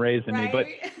born and raised in right?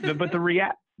 me.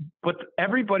 But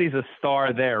everybody's a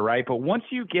star there, right? But once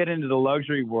you get into the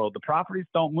luxury world, the properties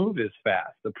don't move as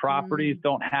fast. The properties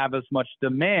don't have as much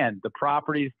demand. The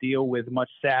properties deal with much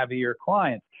savvier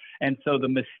clients. And so the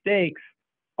mistakes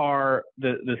are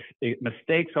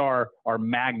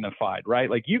magnified, right?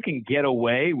 Like, you can get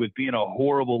away with being a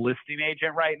horrible listing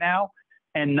agent right now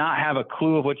and not have a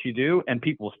clue of what you do, and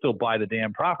people will still buy the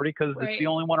damn property because it's the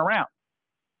only one around.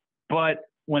 But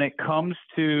when it comes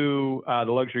to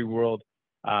the luxury world,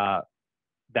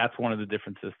 that's one of the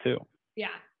differences too. Yeah.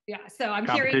 So I'm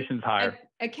competition's hearing higher.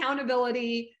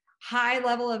 Accountability, high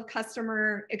level of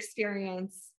customer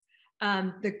experience.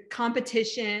 The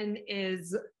competition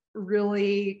is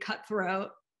really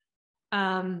cutthroat.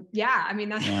 I mean,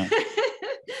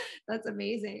 that's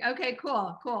amazing. Okay,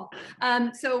 cool.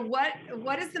 So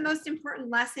what is the most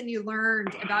important lesson you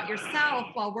learned about yourself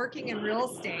while working in real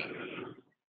estate?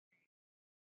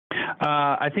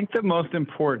 I think the most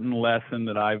important lesson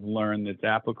that I've learned that's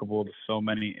applicable to so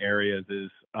many areas is,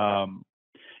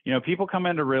 people come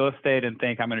into real estate and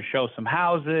think, I'm going to show some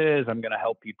houses, I'm going to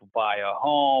help people buy a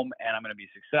home, and I'm going to be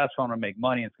successful, I'm going to make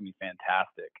money, it's going to be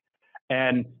fantastic.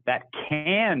 And that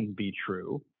can be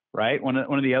true, right? One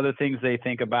of the other things they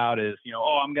think about is,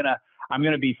 I'm going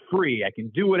to be free. I can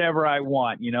do whatever I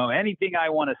want. Anything I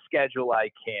want to schedule, I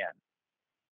can.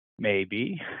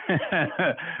 Maybe,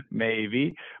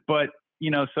 maybe. But,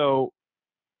 so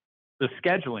the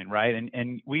scheduling, right?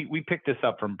 And we picked this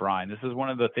up from Brian. This is one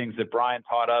of the things that Brian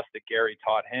taught us, that Gary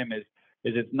taught him, is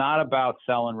it's not about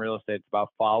selling real estate. It's about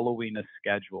following a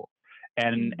schedule.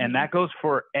 And that goes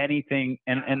for anything.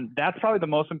 And that's probably the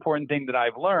most important thing that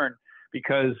I've learned,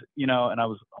 because, and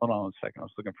hold on a second. I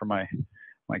was looking for my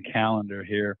calendar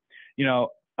here,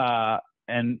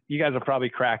 and you guys will probably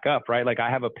crack up, right? Like, I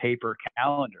have a paper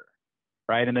calendar,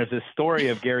 right? And there's this story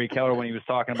of Gary Keller when he was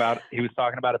talking about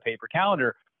a paper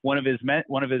calendar. One of his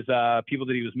people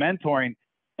that he was mentoring,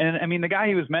 and I mean, the guy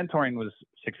he was mentoring was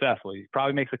successful. He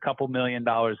probably makes a couple $1 million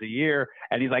a year,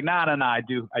 and he's like, no, I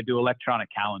do electronic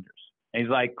calendars. And he's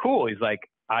like, cool. He's like,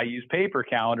 I use paper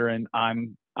calendar, and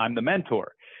I'm the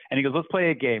mentor. And he goes, let's play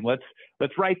a game. Let's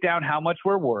write down how much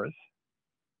we're worth.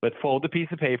 Let's fold the piece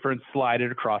of paper and slide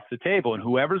it across the table, and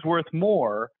whoever's worth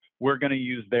more, we're going to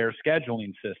use their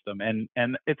scheduling system.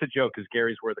 And it's a joke because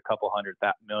Gary's worth a couple $100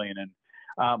 million. And,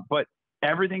 but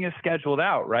everything is scheduled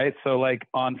out, right? So like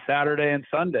on Saturday and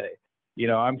Sunday,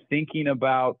 I'm thinking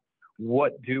about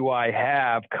what do I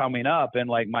have coming up, and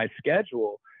like my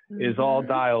schedule is all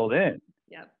dialed in.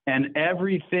 Yep. And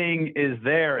everything is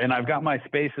there. And I've got my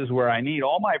spaces where I need.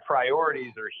 All my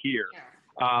priorities are here.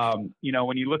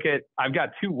 When you look at, I've got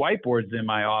 2 whiteboards in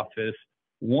my office.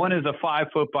 One is a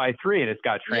 5-foot by 3, and it's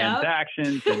got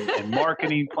transactions and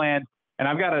marketing plans. And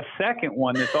I've got a second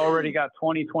one that's already got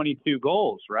 2022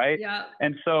 goals, right? Yeah.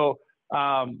 And so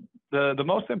the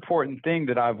most important thing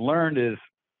that I've learned is,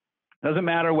 doesn't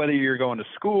matter whether you're going to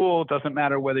school, doesn't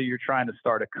matter whether you're trying to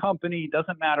start a company,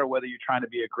 doesn't matter whether you're trying to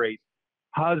be a great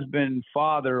husband,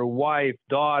 father, wife,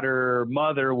 daughter,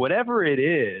 mother, whatever it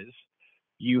is,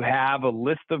 you have a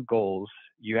list of goals.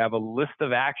 You have a list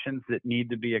of actions that need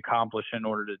to be accomplished in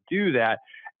order to do that.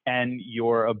 And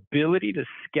your ability to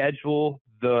schedule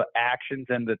the actions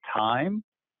and the time,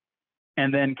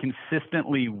 and then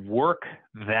consistently work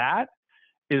that,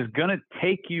 is going to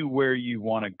take you where you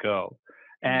want to go.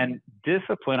 And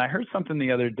discipline, I heard something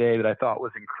the other day that I thought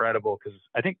was incredible, because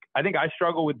I think I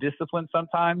struggle with discipline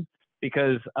sometimes,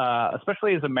 because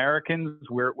especially as Americans,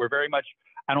 we're very much,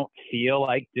 I don't feel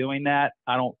like doing that.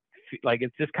 I don't like,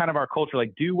 it's just kind of our culture,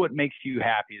 like, do what makes you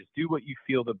happiest, do what you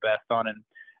feel the best on.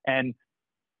 And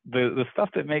the stuff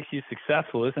that makes you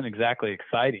successful isn't exactly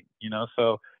exciting,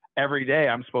 so every day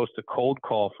I'm supposed to cold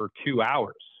call for 2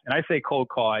 hours. And I say cold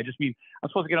call, I just mean I'm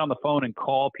supposed to get on the phone and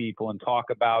call people and talk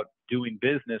about doing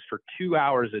business for 2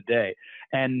 hours a day.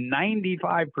 And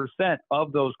 95%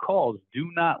 of those calls do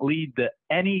not lead to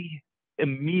any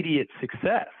immediate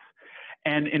success.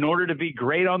 And in order to be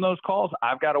great on those calls,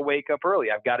 I've got to wake up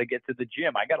early. I've got to get to the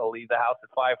gym. I got to leave the house at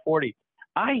 5:40.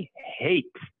 I hate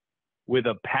with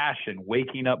a passion,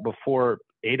 waking up before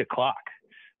 8 o'clock.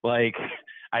 Like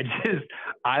I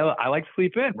like to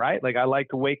sleep in, right? Like I like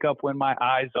to wake up when my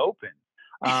eyes open,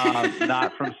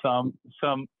 not from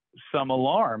some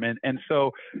alarm. And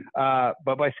so,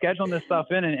 but by scheduling this stuff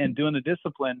in and doing the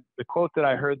discipline, the quote that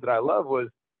I heard that I love was,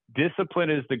 discipline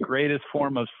is the greatest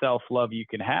form of self-love you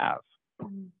can have.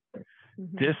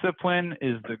 Mm-hmm. Discipline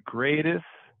is the greatest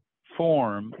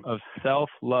form of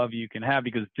self-love you can have,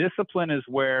 because discipline is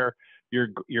where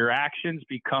your actions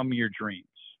become your dreams,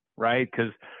 right?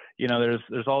 Because, you know,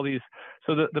 there's all these.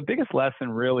 So the biggest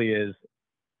lesson really is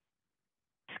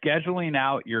scheduling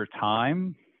out your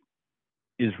time,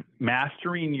 is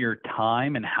mastering your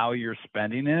time and how you're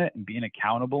spending it and being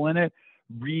accountable in it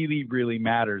really, really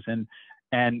matters.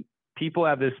 And people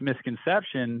have this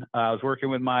misconception. I was working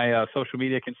with my social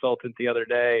media consultant the other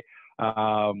day,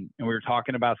 and we were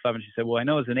talking about stuff, and she said, well, I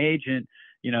know as an agent,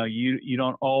 you know, you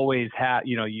don't always have,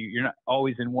 you know, you're not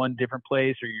always in one different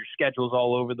place, or your schedule's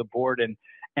all over the board. And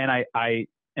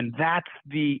that's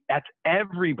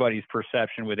everybody's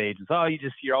perception with agents. Oh,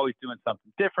 you're always doing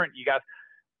something different. You got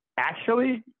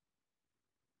actually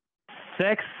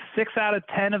 6 out of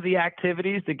 10 of the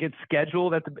activities that get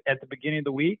scheduled at the beginning of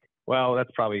the week. Well, that's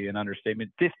probably an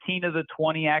understatement. 15 of the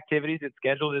 20 activities that's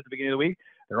scheduled at the beginning of the week,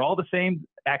 they're all the same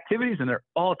activities, and they're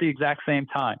all at the exact same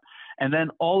time. And then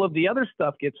all of the other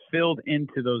stuff gets filled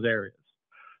into those areas.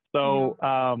 So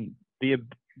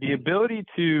the ability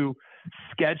to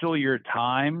schedule your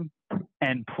time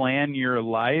and plan your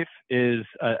life is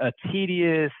a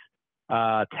tedious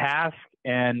task,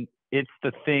 and it's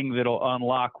the thing that'll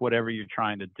unlock whatever you're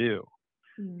trying to do.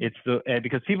 It's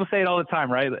because people say it all the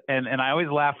time, right? And I always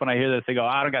laugh when I hear this. They go,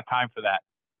 I don't got time for that.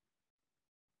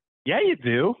 Yeah, you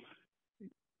do.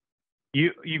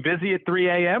 You busy at 3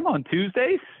 a.m. on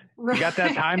Tuesdays? Right. You got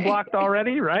that time blocked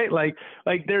already, right? Like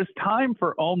there's time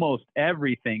for almost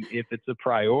everything if it's a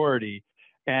priority.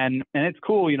 And it's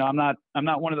cool, you know. I'm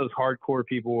not one of those hardcore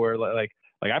people where like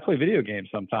I play video games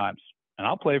sometimes, and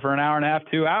I'll play for an hour and a half,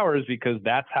 2 hours, because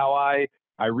that's how I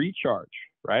recharge,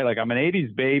 right? Like I'm an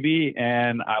 80s baby,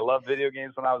 and I loved video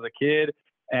games when I was a kid.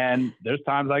 And there's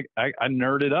times like I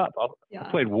nerded up. I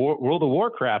played World of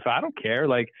Warcraft. I don't care.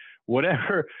 Like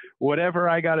whatever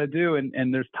I got to do.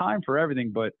 And there's time for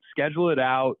everything, but schedule it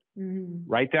out,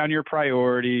 write down your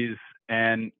priorities,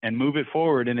 and move it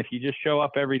forward. And if you just show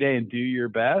up every day and do your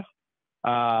best,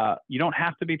 you don't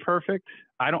have to be perfect.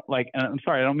 I'm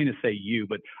sorry, I don't mean to say you,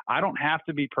 but I don't have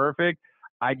to be perfect.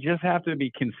 I just have to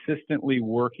be consistently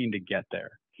working to get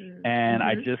there. And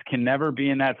I just can never be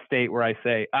in that state where I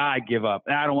say, I give up.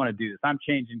 I don't want to do this. I'm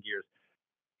changing gears.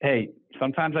 Hey,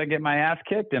 sometimes I get my ass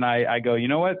kicked, and I go, you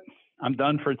know what? I'm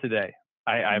done for today.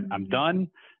 I'm done.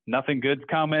 Nothing good's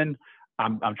coming.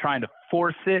 I'm trying to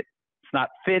force it. It's not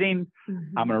fitting.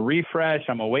 I'm going to refresh.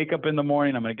 I'm going to wake up in the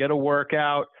morning. I'm going to get a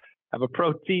workout, have a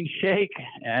protein shake,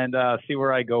 and see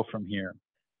where I go from here.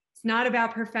 It's not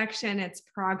about perfection. It's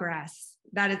progress.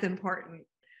 That is important.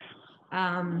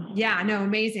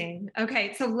 Amazing.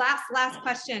 Okay. So last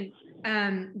question.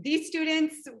 These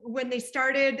students, when they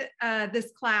started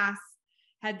this class,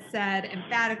 had said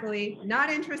emphatically,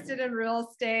 not interested in real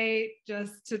estate,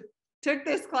 just took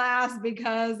this class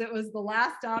because it was the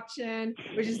last option,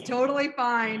 which is totally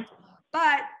fine.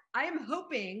 But I am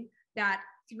hoping that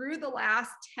through the last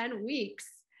 10 weeks,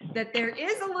 that there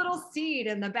is a little seed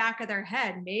in the back of their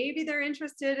head. Maybe they're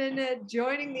interested in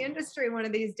joining the industry one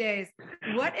of these days.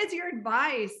 What is your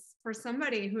advice for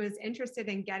somebody who is interested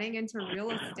in getting into real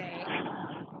estate?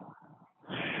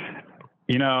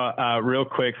 You know, real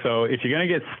quick. So if you're going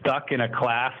to get stuck in a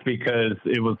class because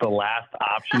it was the last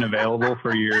option available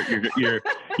for your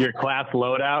class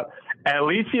loadout, at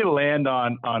least you land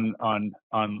on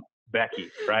Becky,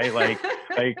 right? Like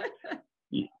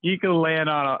you can land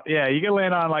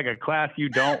on like a class you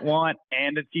don't want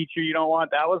and a teacher you don't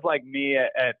want. That was like me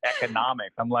at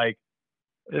economics. I'm like,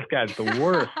 this guy's the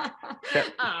worst.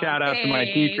 Shout out to my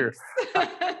teacher.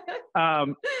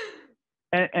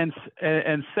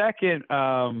 And second,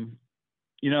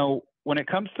 you know, when it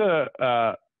comes to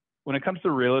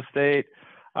real estate,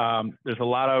 there's a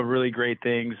lot of really great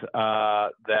things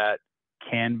that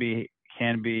can be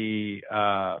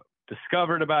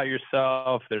discovered about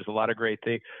yourself. There's a lot of great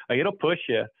things. Like, it'll push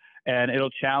you and it'll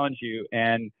challenge you,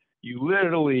 and you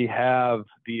literally have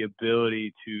the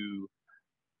ability to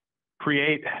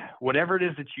create whatever it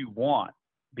is that you want,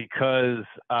 because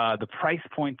the price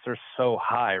points are so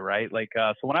high, right? Like,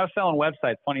 so when I was selling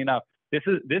websites, funny enough, this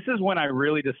is when I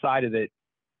really decided that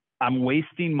I'm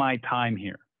wasting my time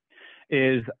here.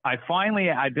 is I'd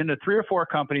been to 3 or 4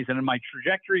 companies, and in my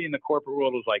trajectory in the corporate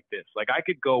world was like this. Like I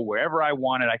could go wherever I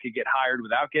wanted. I could get hired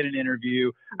without getting an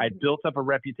interview. I'd built up a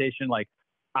reputation. Like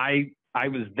I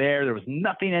was there. There was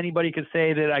nothing anybody could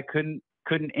say that I couldn't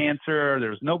answer. There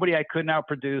was nobody I couldn't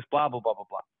outproduce, blah, blah, blah, blah,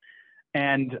 blah.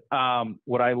 And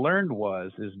what I learned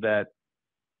is that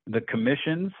the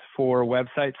commissions for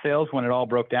website sales, when it all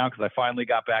broke down, because I finally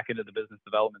got back into the business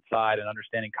development side and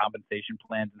understanding compensation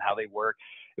plans and how they work,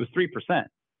 it was 3%.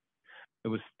 It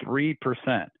was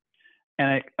 3%.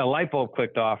 And a light bulb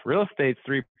clicked off. Real estate's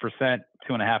 3%,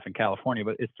 2.5% in California,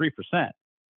 but it's 3%.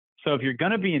 So if you're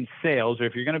going to be in sales, or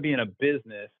if you're going to be in a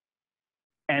business,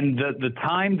 and the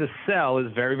time to sell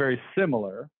is very, very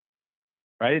similar,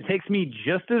 right? It takes me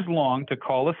just as long to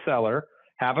call a seller,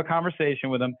 have a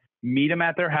conversation with them, meet them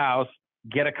at their house,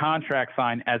 get a contract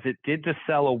signed, as it did to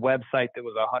sell a website that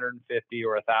was $150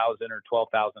 or $1,000 or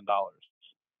 $12,000.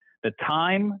 The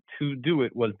time to do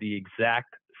it was the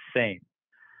exact same.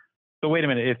 So wait a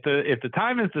minute, if the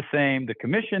time is the same, the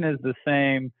commission is the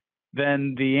same,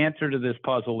 then the answer to this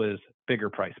puzzle is bigger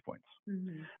price points.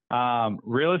 Mm-hmm.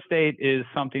 Real estate is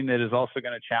something that is also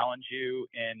going to challenge you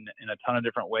in a ton of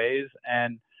different ways,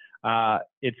 and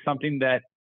it's something that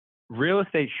real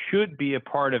estate should be a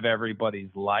part of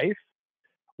everybody's life,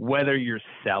 whether you're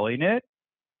selling it,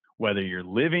 whether you're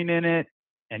living in it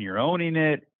and you're owning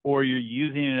it, or you're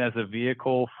using it as a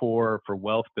vehicle for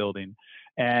wealth building.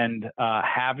 And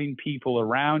having people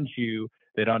around you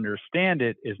that understand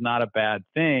it is not a bad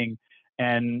thing.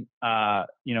 And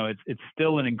it's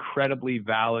still an incredibly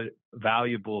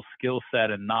valuable skill set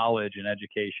and knowledge and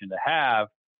education to have.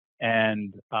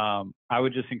 And I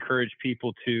would just encourage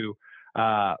people to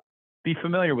be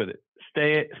familiar with it.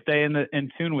 Stay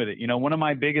in tune with it. You know, one of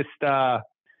my biggest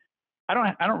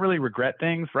I don't really regret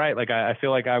things, right? Like I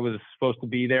feel like I was supposed to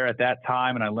be there at that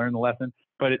time and I learned the lesson.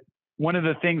 But one of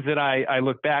the things that I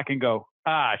look back and go,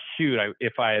 shoot,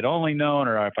 if I had only known,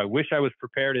 or if I wish I was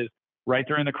prepared, is right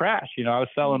during the crash. You know, I was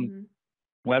selling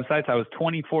websites. I was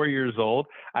 24 years old.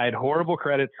 I had horrible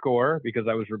credit score because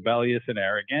I was rebellious and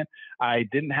arrogant. I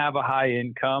didn't have a high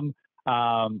income.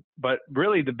 But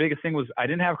really the biggest thing was I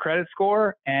didn't have credit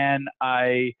score, and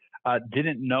I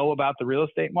didn't know about the real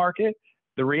estate market.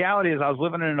 The reality is I was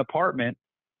living in an apartment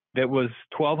that was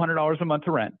 $1,200 a month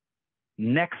to rent.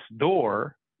 Next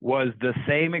door was the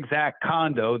same exact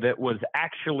condo that was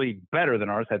actually better than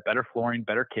ours, had better flooring,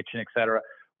 better kitchen, et cetera,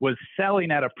 was selling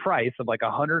at a price of like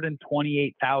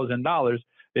 $128,000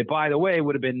 that, by the way,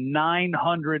 would have been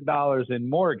 $900 in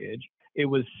mortgage. It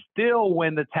was still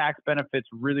when the tax benefits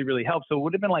really, really helped. So it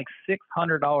would have been like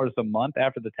 $600 a month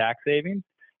after the tax savings,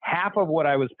 half of what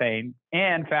I was paying.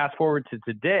 And fast forward to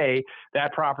today,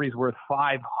 that property is worth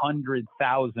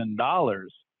 $500,000.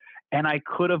 And I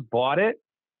could have bought it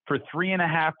for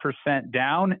 3.5%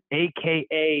 down,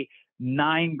 AKA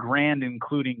 $9,000,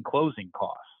 including closing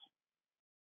costs.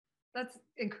 That's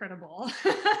incredible.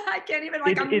 I can't even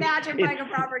imagine buying a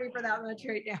property for that much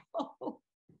right now.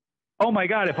 Oh my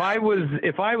God. If I was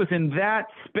in that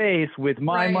space with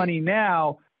my money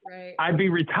now, I'd be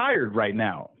retired right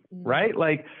now. Right.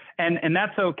 Like, and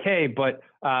that's okay. But,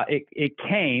 it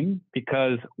came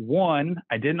because, one,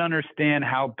 I didn't understand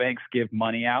how banks give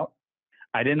money out.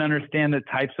 I didn't understand the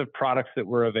types of products that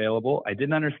were available. I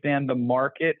didn't understand the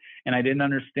market, and I didn't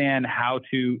understand how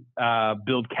to,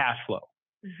 build cash flow.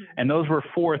 Mm-hmm. And those were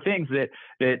 4 things that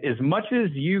as much as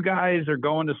you guys are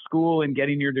going to school and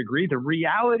getting your degree, the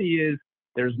reality is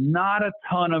there's not a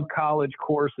ton of college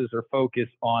courses or focus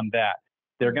on that.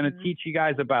 They're going to teach you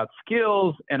guys about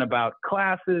skills and about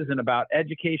classes and about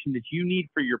education that you need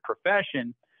for your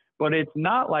profession. But it's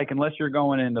not like, unless you're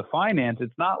going into finance,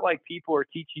 it's not like people are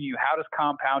teaching you how does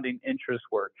compounding interest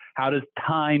work? How does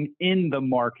time in the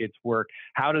markets work?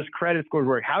 How does credit scores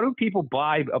work? How do people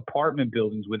buy apartment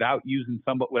buildings without using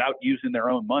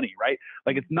their own money, right?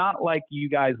 Like, it's not like you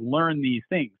guys learn these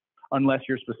things unless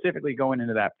you're specifically going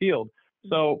into that field.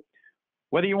 So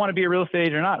whether you want to be a real estate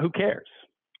agent or not, who cares?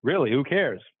 Really, who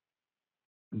cares?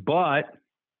 But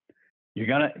you're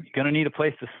gonna need a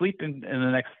place to sleep in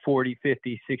the next 40,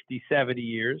 50, 60, 70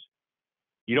 years.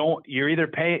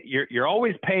 You're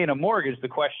always paying a mortgage. The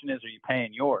question is, are you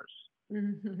paying yours?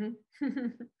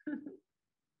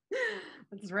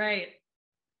 That's right.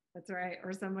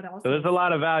 Or someone else. So there's a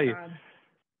lot of value.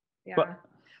 Yeah.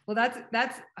 Well,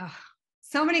 that's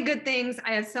so many good things.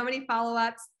 I have so many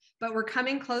follow-ups, but we're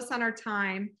coming close on our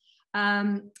time.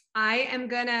 I am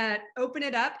gonna open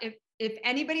it up. If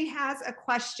anybody has a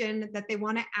question that they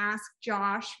want to ask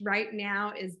Josh, right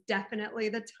now is definitely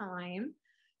the time.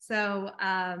 So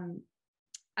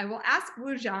I I will ask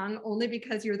Wuzhang only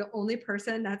because you're the only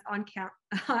person that's on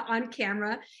on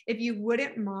camera. If you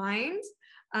wouldn't mind,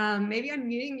 maybe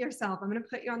unmuting yourself. I'm going to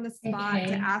put you on the spot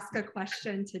to ask a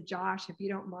question to Josh, if you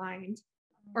don't mind,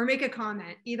 or make a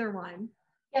comment, either one.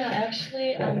 Yeah,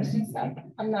 actually, since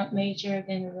I'm not majored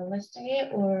in real estate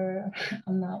or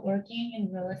I'm not working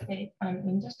in real estate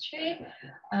industry,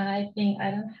 I think I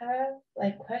don't have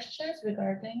like questions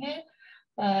regarding it.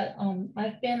 But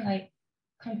I've been like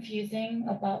confusing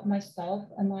about myself.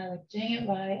 Am I like doing it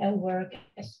right at work,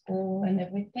 at school, and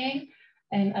everything?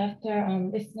 And after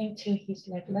listening to his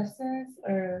like lessons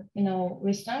or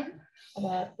wisdom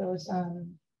about those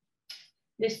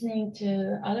listening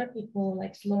to other people,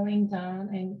 like slowing down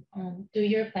and do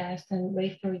your best and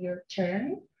wait for your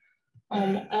turn.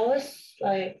 I was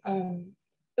like,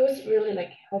 it was really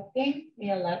like helping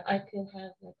me a lot. I could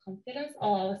have like confidence.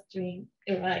 Oh, I was doing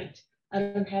it right. I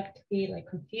don't have to be like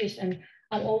confused. And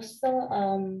I'm also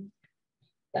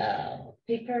the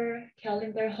paper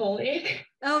calendar holic.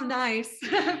 Oh, nice.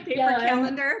 Paper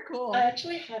calendar, cool. I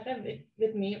actually have it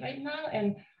with me right now,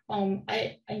 and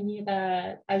I knew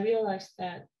that I realized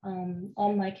that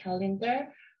on my calendar,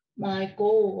 my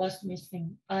goal was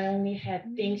missing. I only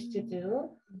had things to do,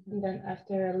 and then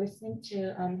after listening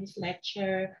to his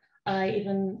lecture, I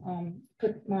even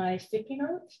put my sticky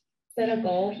notes, set a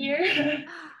goal here.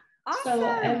 Awesome. So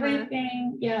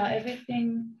everything.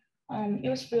 It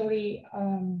was really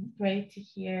great to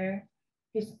hear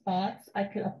his thoughts. I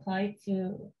could apply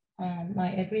to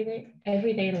my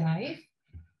everyday life.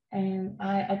 And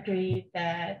I agree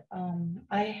that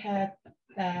I had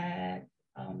that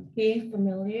being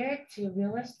familiar to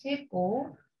real estate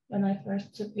goal when I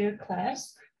first took your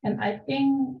class. And I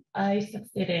think I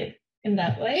succeeded in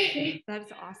that way.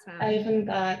 That's awesome. I even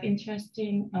got interest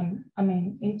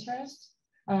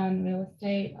on real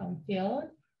estate field.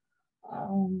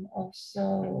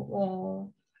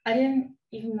 Also, I didn't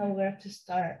even know where to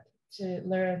start to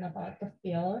learn about the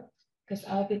field because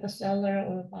I'll be the seller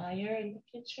or buyer in the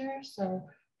future. So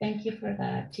thank you for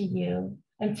that to you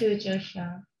and to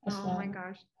Joshua as well. Oh my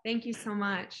gosh. Thank you so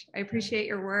much. I appreciate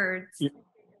your words.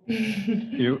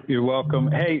 You're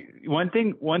welcome. Hey, one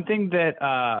thing that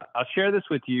I'll share this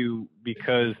with you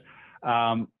because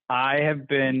I have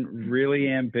been really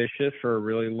ambitious for a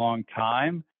really long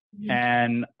time.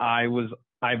 And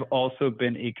I've also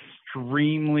been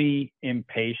extremely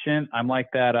impatient. I'm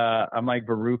like that. I'm like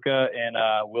Veruca and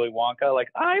Willy Wonka. Like,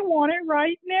 I want it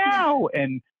right now.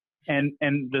 And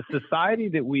the society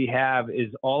that we have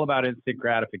is all about instant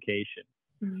gratification,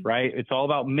 right? It's all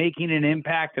about making an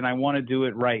impact, and I want to do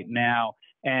it right now.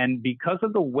 And because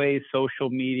of the way social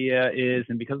media is,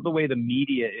 and because of the way the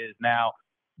media is now,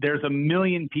 there's a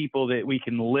million people that we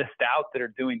can list out that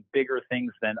are doing bigger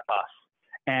things than us.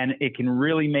 And it can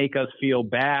really make us feel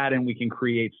bad, and we can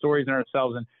create stories in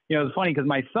ourselves. And, it's funny because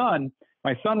my son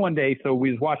one day, so we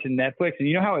was watching Netflix, and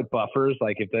you know how it buffers,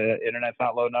 like if the internet's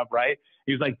not loading up, right?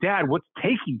 He was like, Dad, what's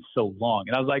taking so long?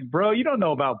 And I was like, bro, you don't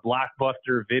know about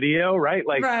Blockbuster Video, right?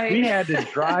 Like we had to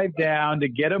drive down to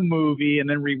get a movie and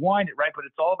then rewind it, right? But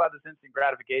it's all about this instant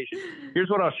gratification.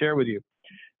 Here's what I'll share with you.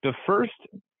 The first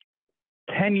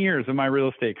 10 years of my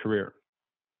real estate career,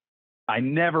 I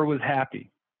never was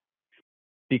happy,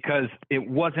 because it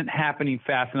wasn't happening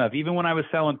fast enough. Even when I was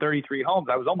selling 33 homes,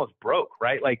 I was almost broke,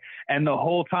 right? Like, and the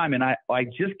whole time, and I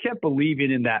just kept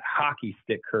believing in that hockey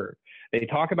stick curve. They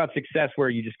talk about success where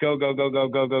you just go, and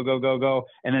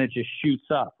then it just shoots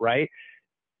up, right?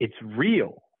 It's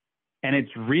real. And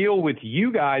it's real with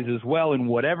you guys as well. And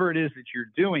whatever it is that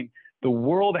you're doing, the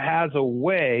world has a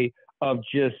way of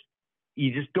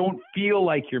you just don't feel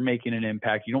like you're making an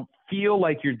impact. You don't feel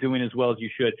like you're doing as well as you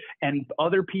should. And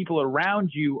other people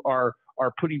around you are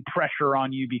putting pressure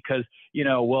on you because,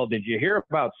 well, did you hear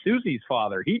about Susie's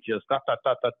father? He just,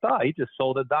 he just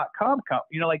sold a .com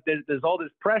company. Like there's all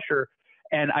this pressure.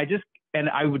 And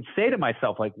I would say to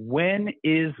myself, like, when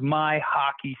is my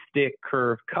hockey stick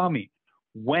curve coming?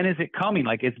 When is it coming?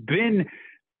 Like, it's been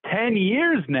 10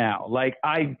 years now.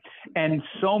 And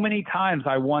so many times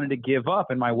I wanted to give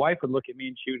up, and my wife would look at me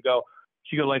and she'd go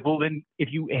like, well, then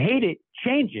if you hate it,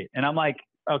 change it. And I'm like,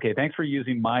 okay, thanks for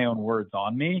using my own words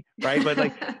on me. Right. But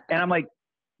and I'm like,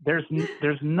 there's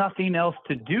nothing else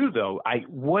to do though.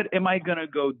 What am I going to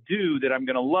go do that I'm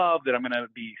going to love, that I'm going to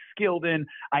be skilled in?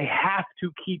 I have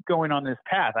to keep going on this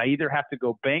path. I either have to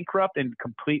go bankrupt and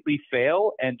completely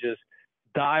fail and just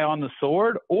die on the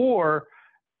sword, or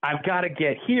I've got to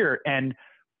get here. And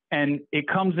it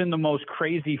comes in the most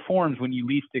crazy forms when you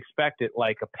least expect it,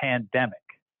 like a pandemic.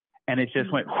 And it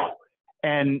just went,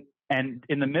 and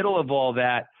in the middle of all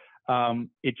that,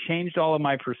 it changed all of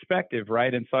my perspective,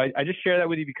 right? And so I just share that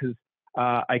with you because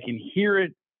I can hear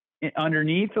it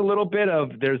underneath a little bit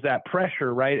of there's that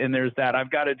pressure, right? And there's that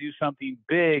I've got to do something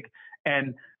big.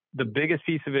 And the biggest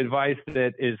piece of advice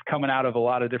that is coming out of a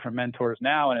lot of different mentors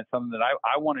now, and it's something that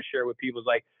I want to share with people, is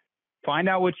like, find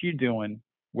out what you're doing,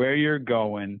 where you're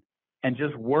going, and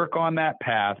just work on that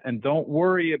path. And don't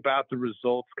worry about the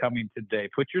results coming today.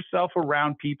 Put yourself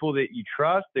around people that you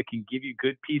trust, that can give you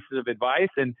good pieces of advice.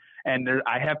 And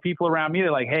I have people around me that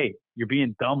are like, hey, you're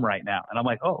being dumb right now. And I'm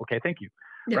like, oh, okay, thank you.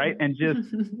 Yeah. Right. And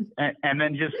just, and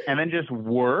then just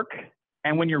work.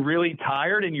 And when you're really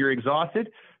tired and you're exhausted,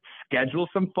 schedule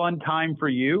some fun time for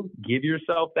you. Give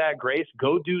yourself that grace.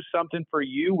 Go do something for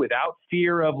you without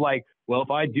fear of like, well, if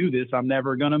I do this, I'm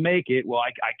never going to make it. Well,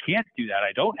 I can't do that.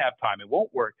 I don't have time. It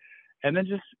won't work. And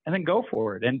then go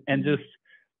for it. And just,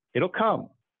 it'll come.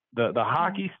 The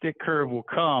hockey stick curve will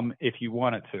come if you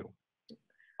want it to.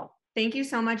 Thank you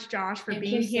so much, Josh, for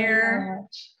being here.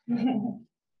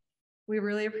 We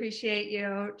really appreciate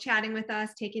you chatting with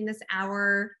us, taking this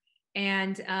hour,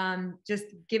 and just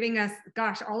giving us,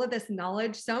 gosh, all of this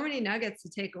knowledge, so many nuggets to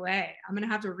take away. I'm going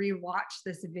to have to rewatch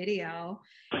this video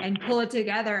and pull it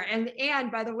together. And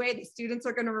by the way, the students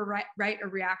are going to write a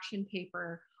reaction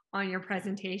paper on your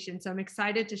presentation. So I'm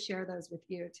excited to share those with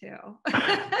you too.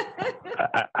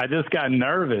 I just got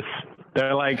nervous.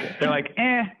 They're like,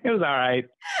 it was all right.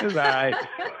 It was all right.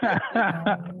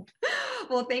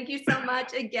 Well, thank you so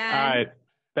much again. All right.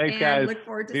 Thanks, guys. Look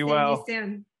forward to Be seeing well. you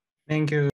soon. Thank you.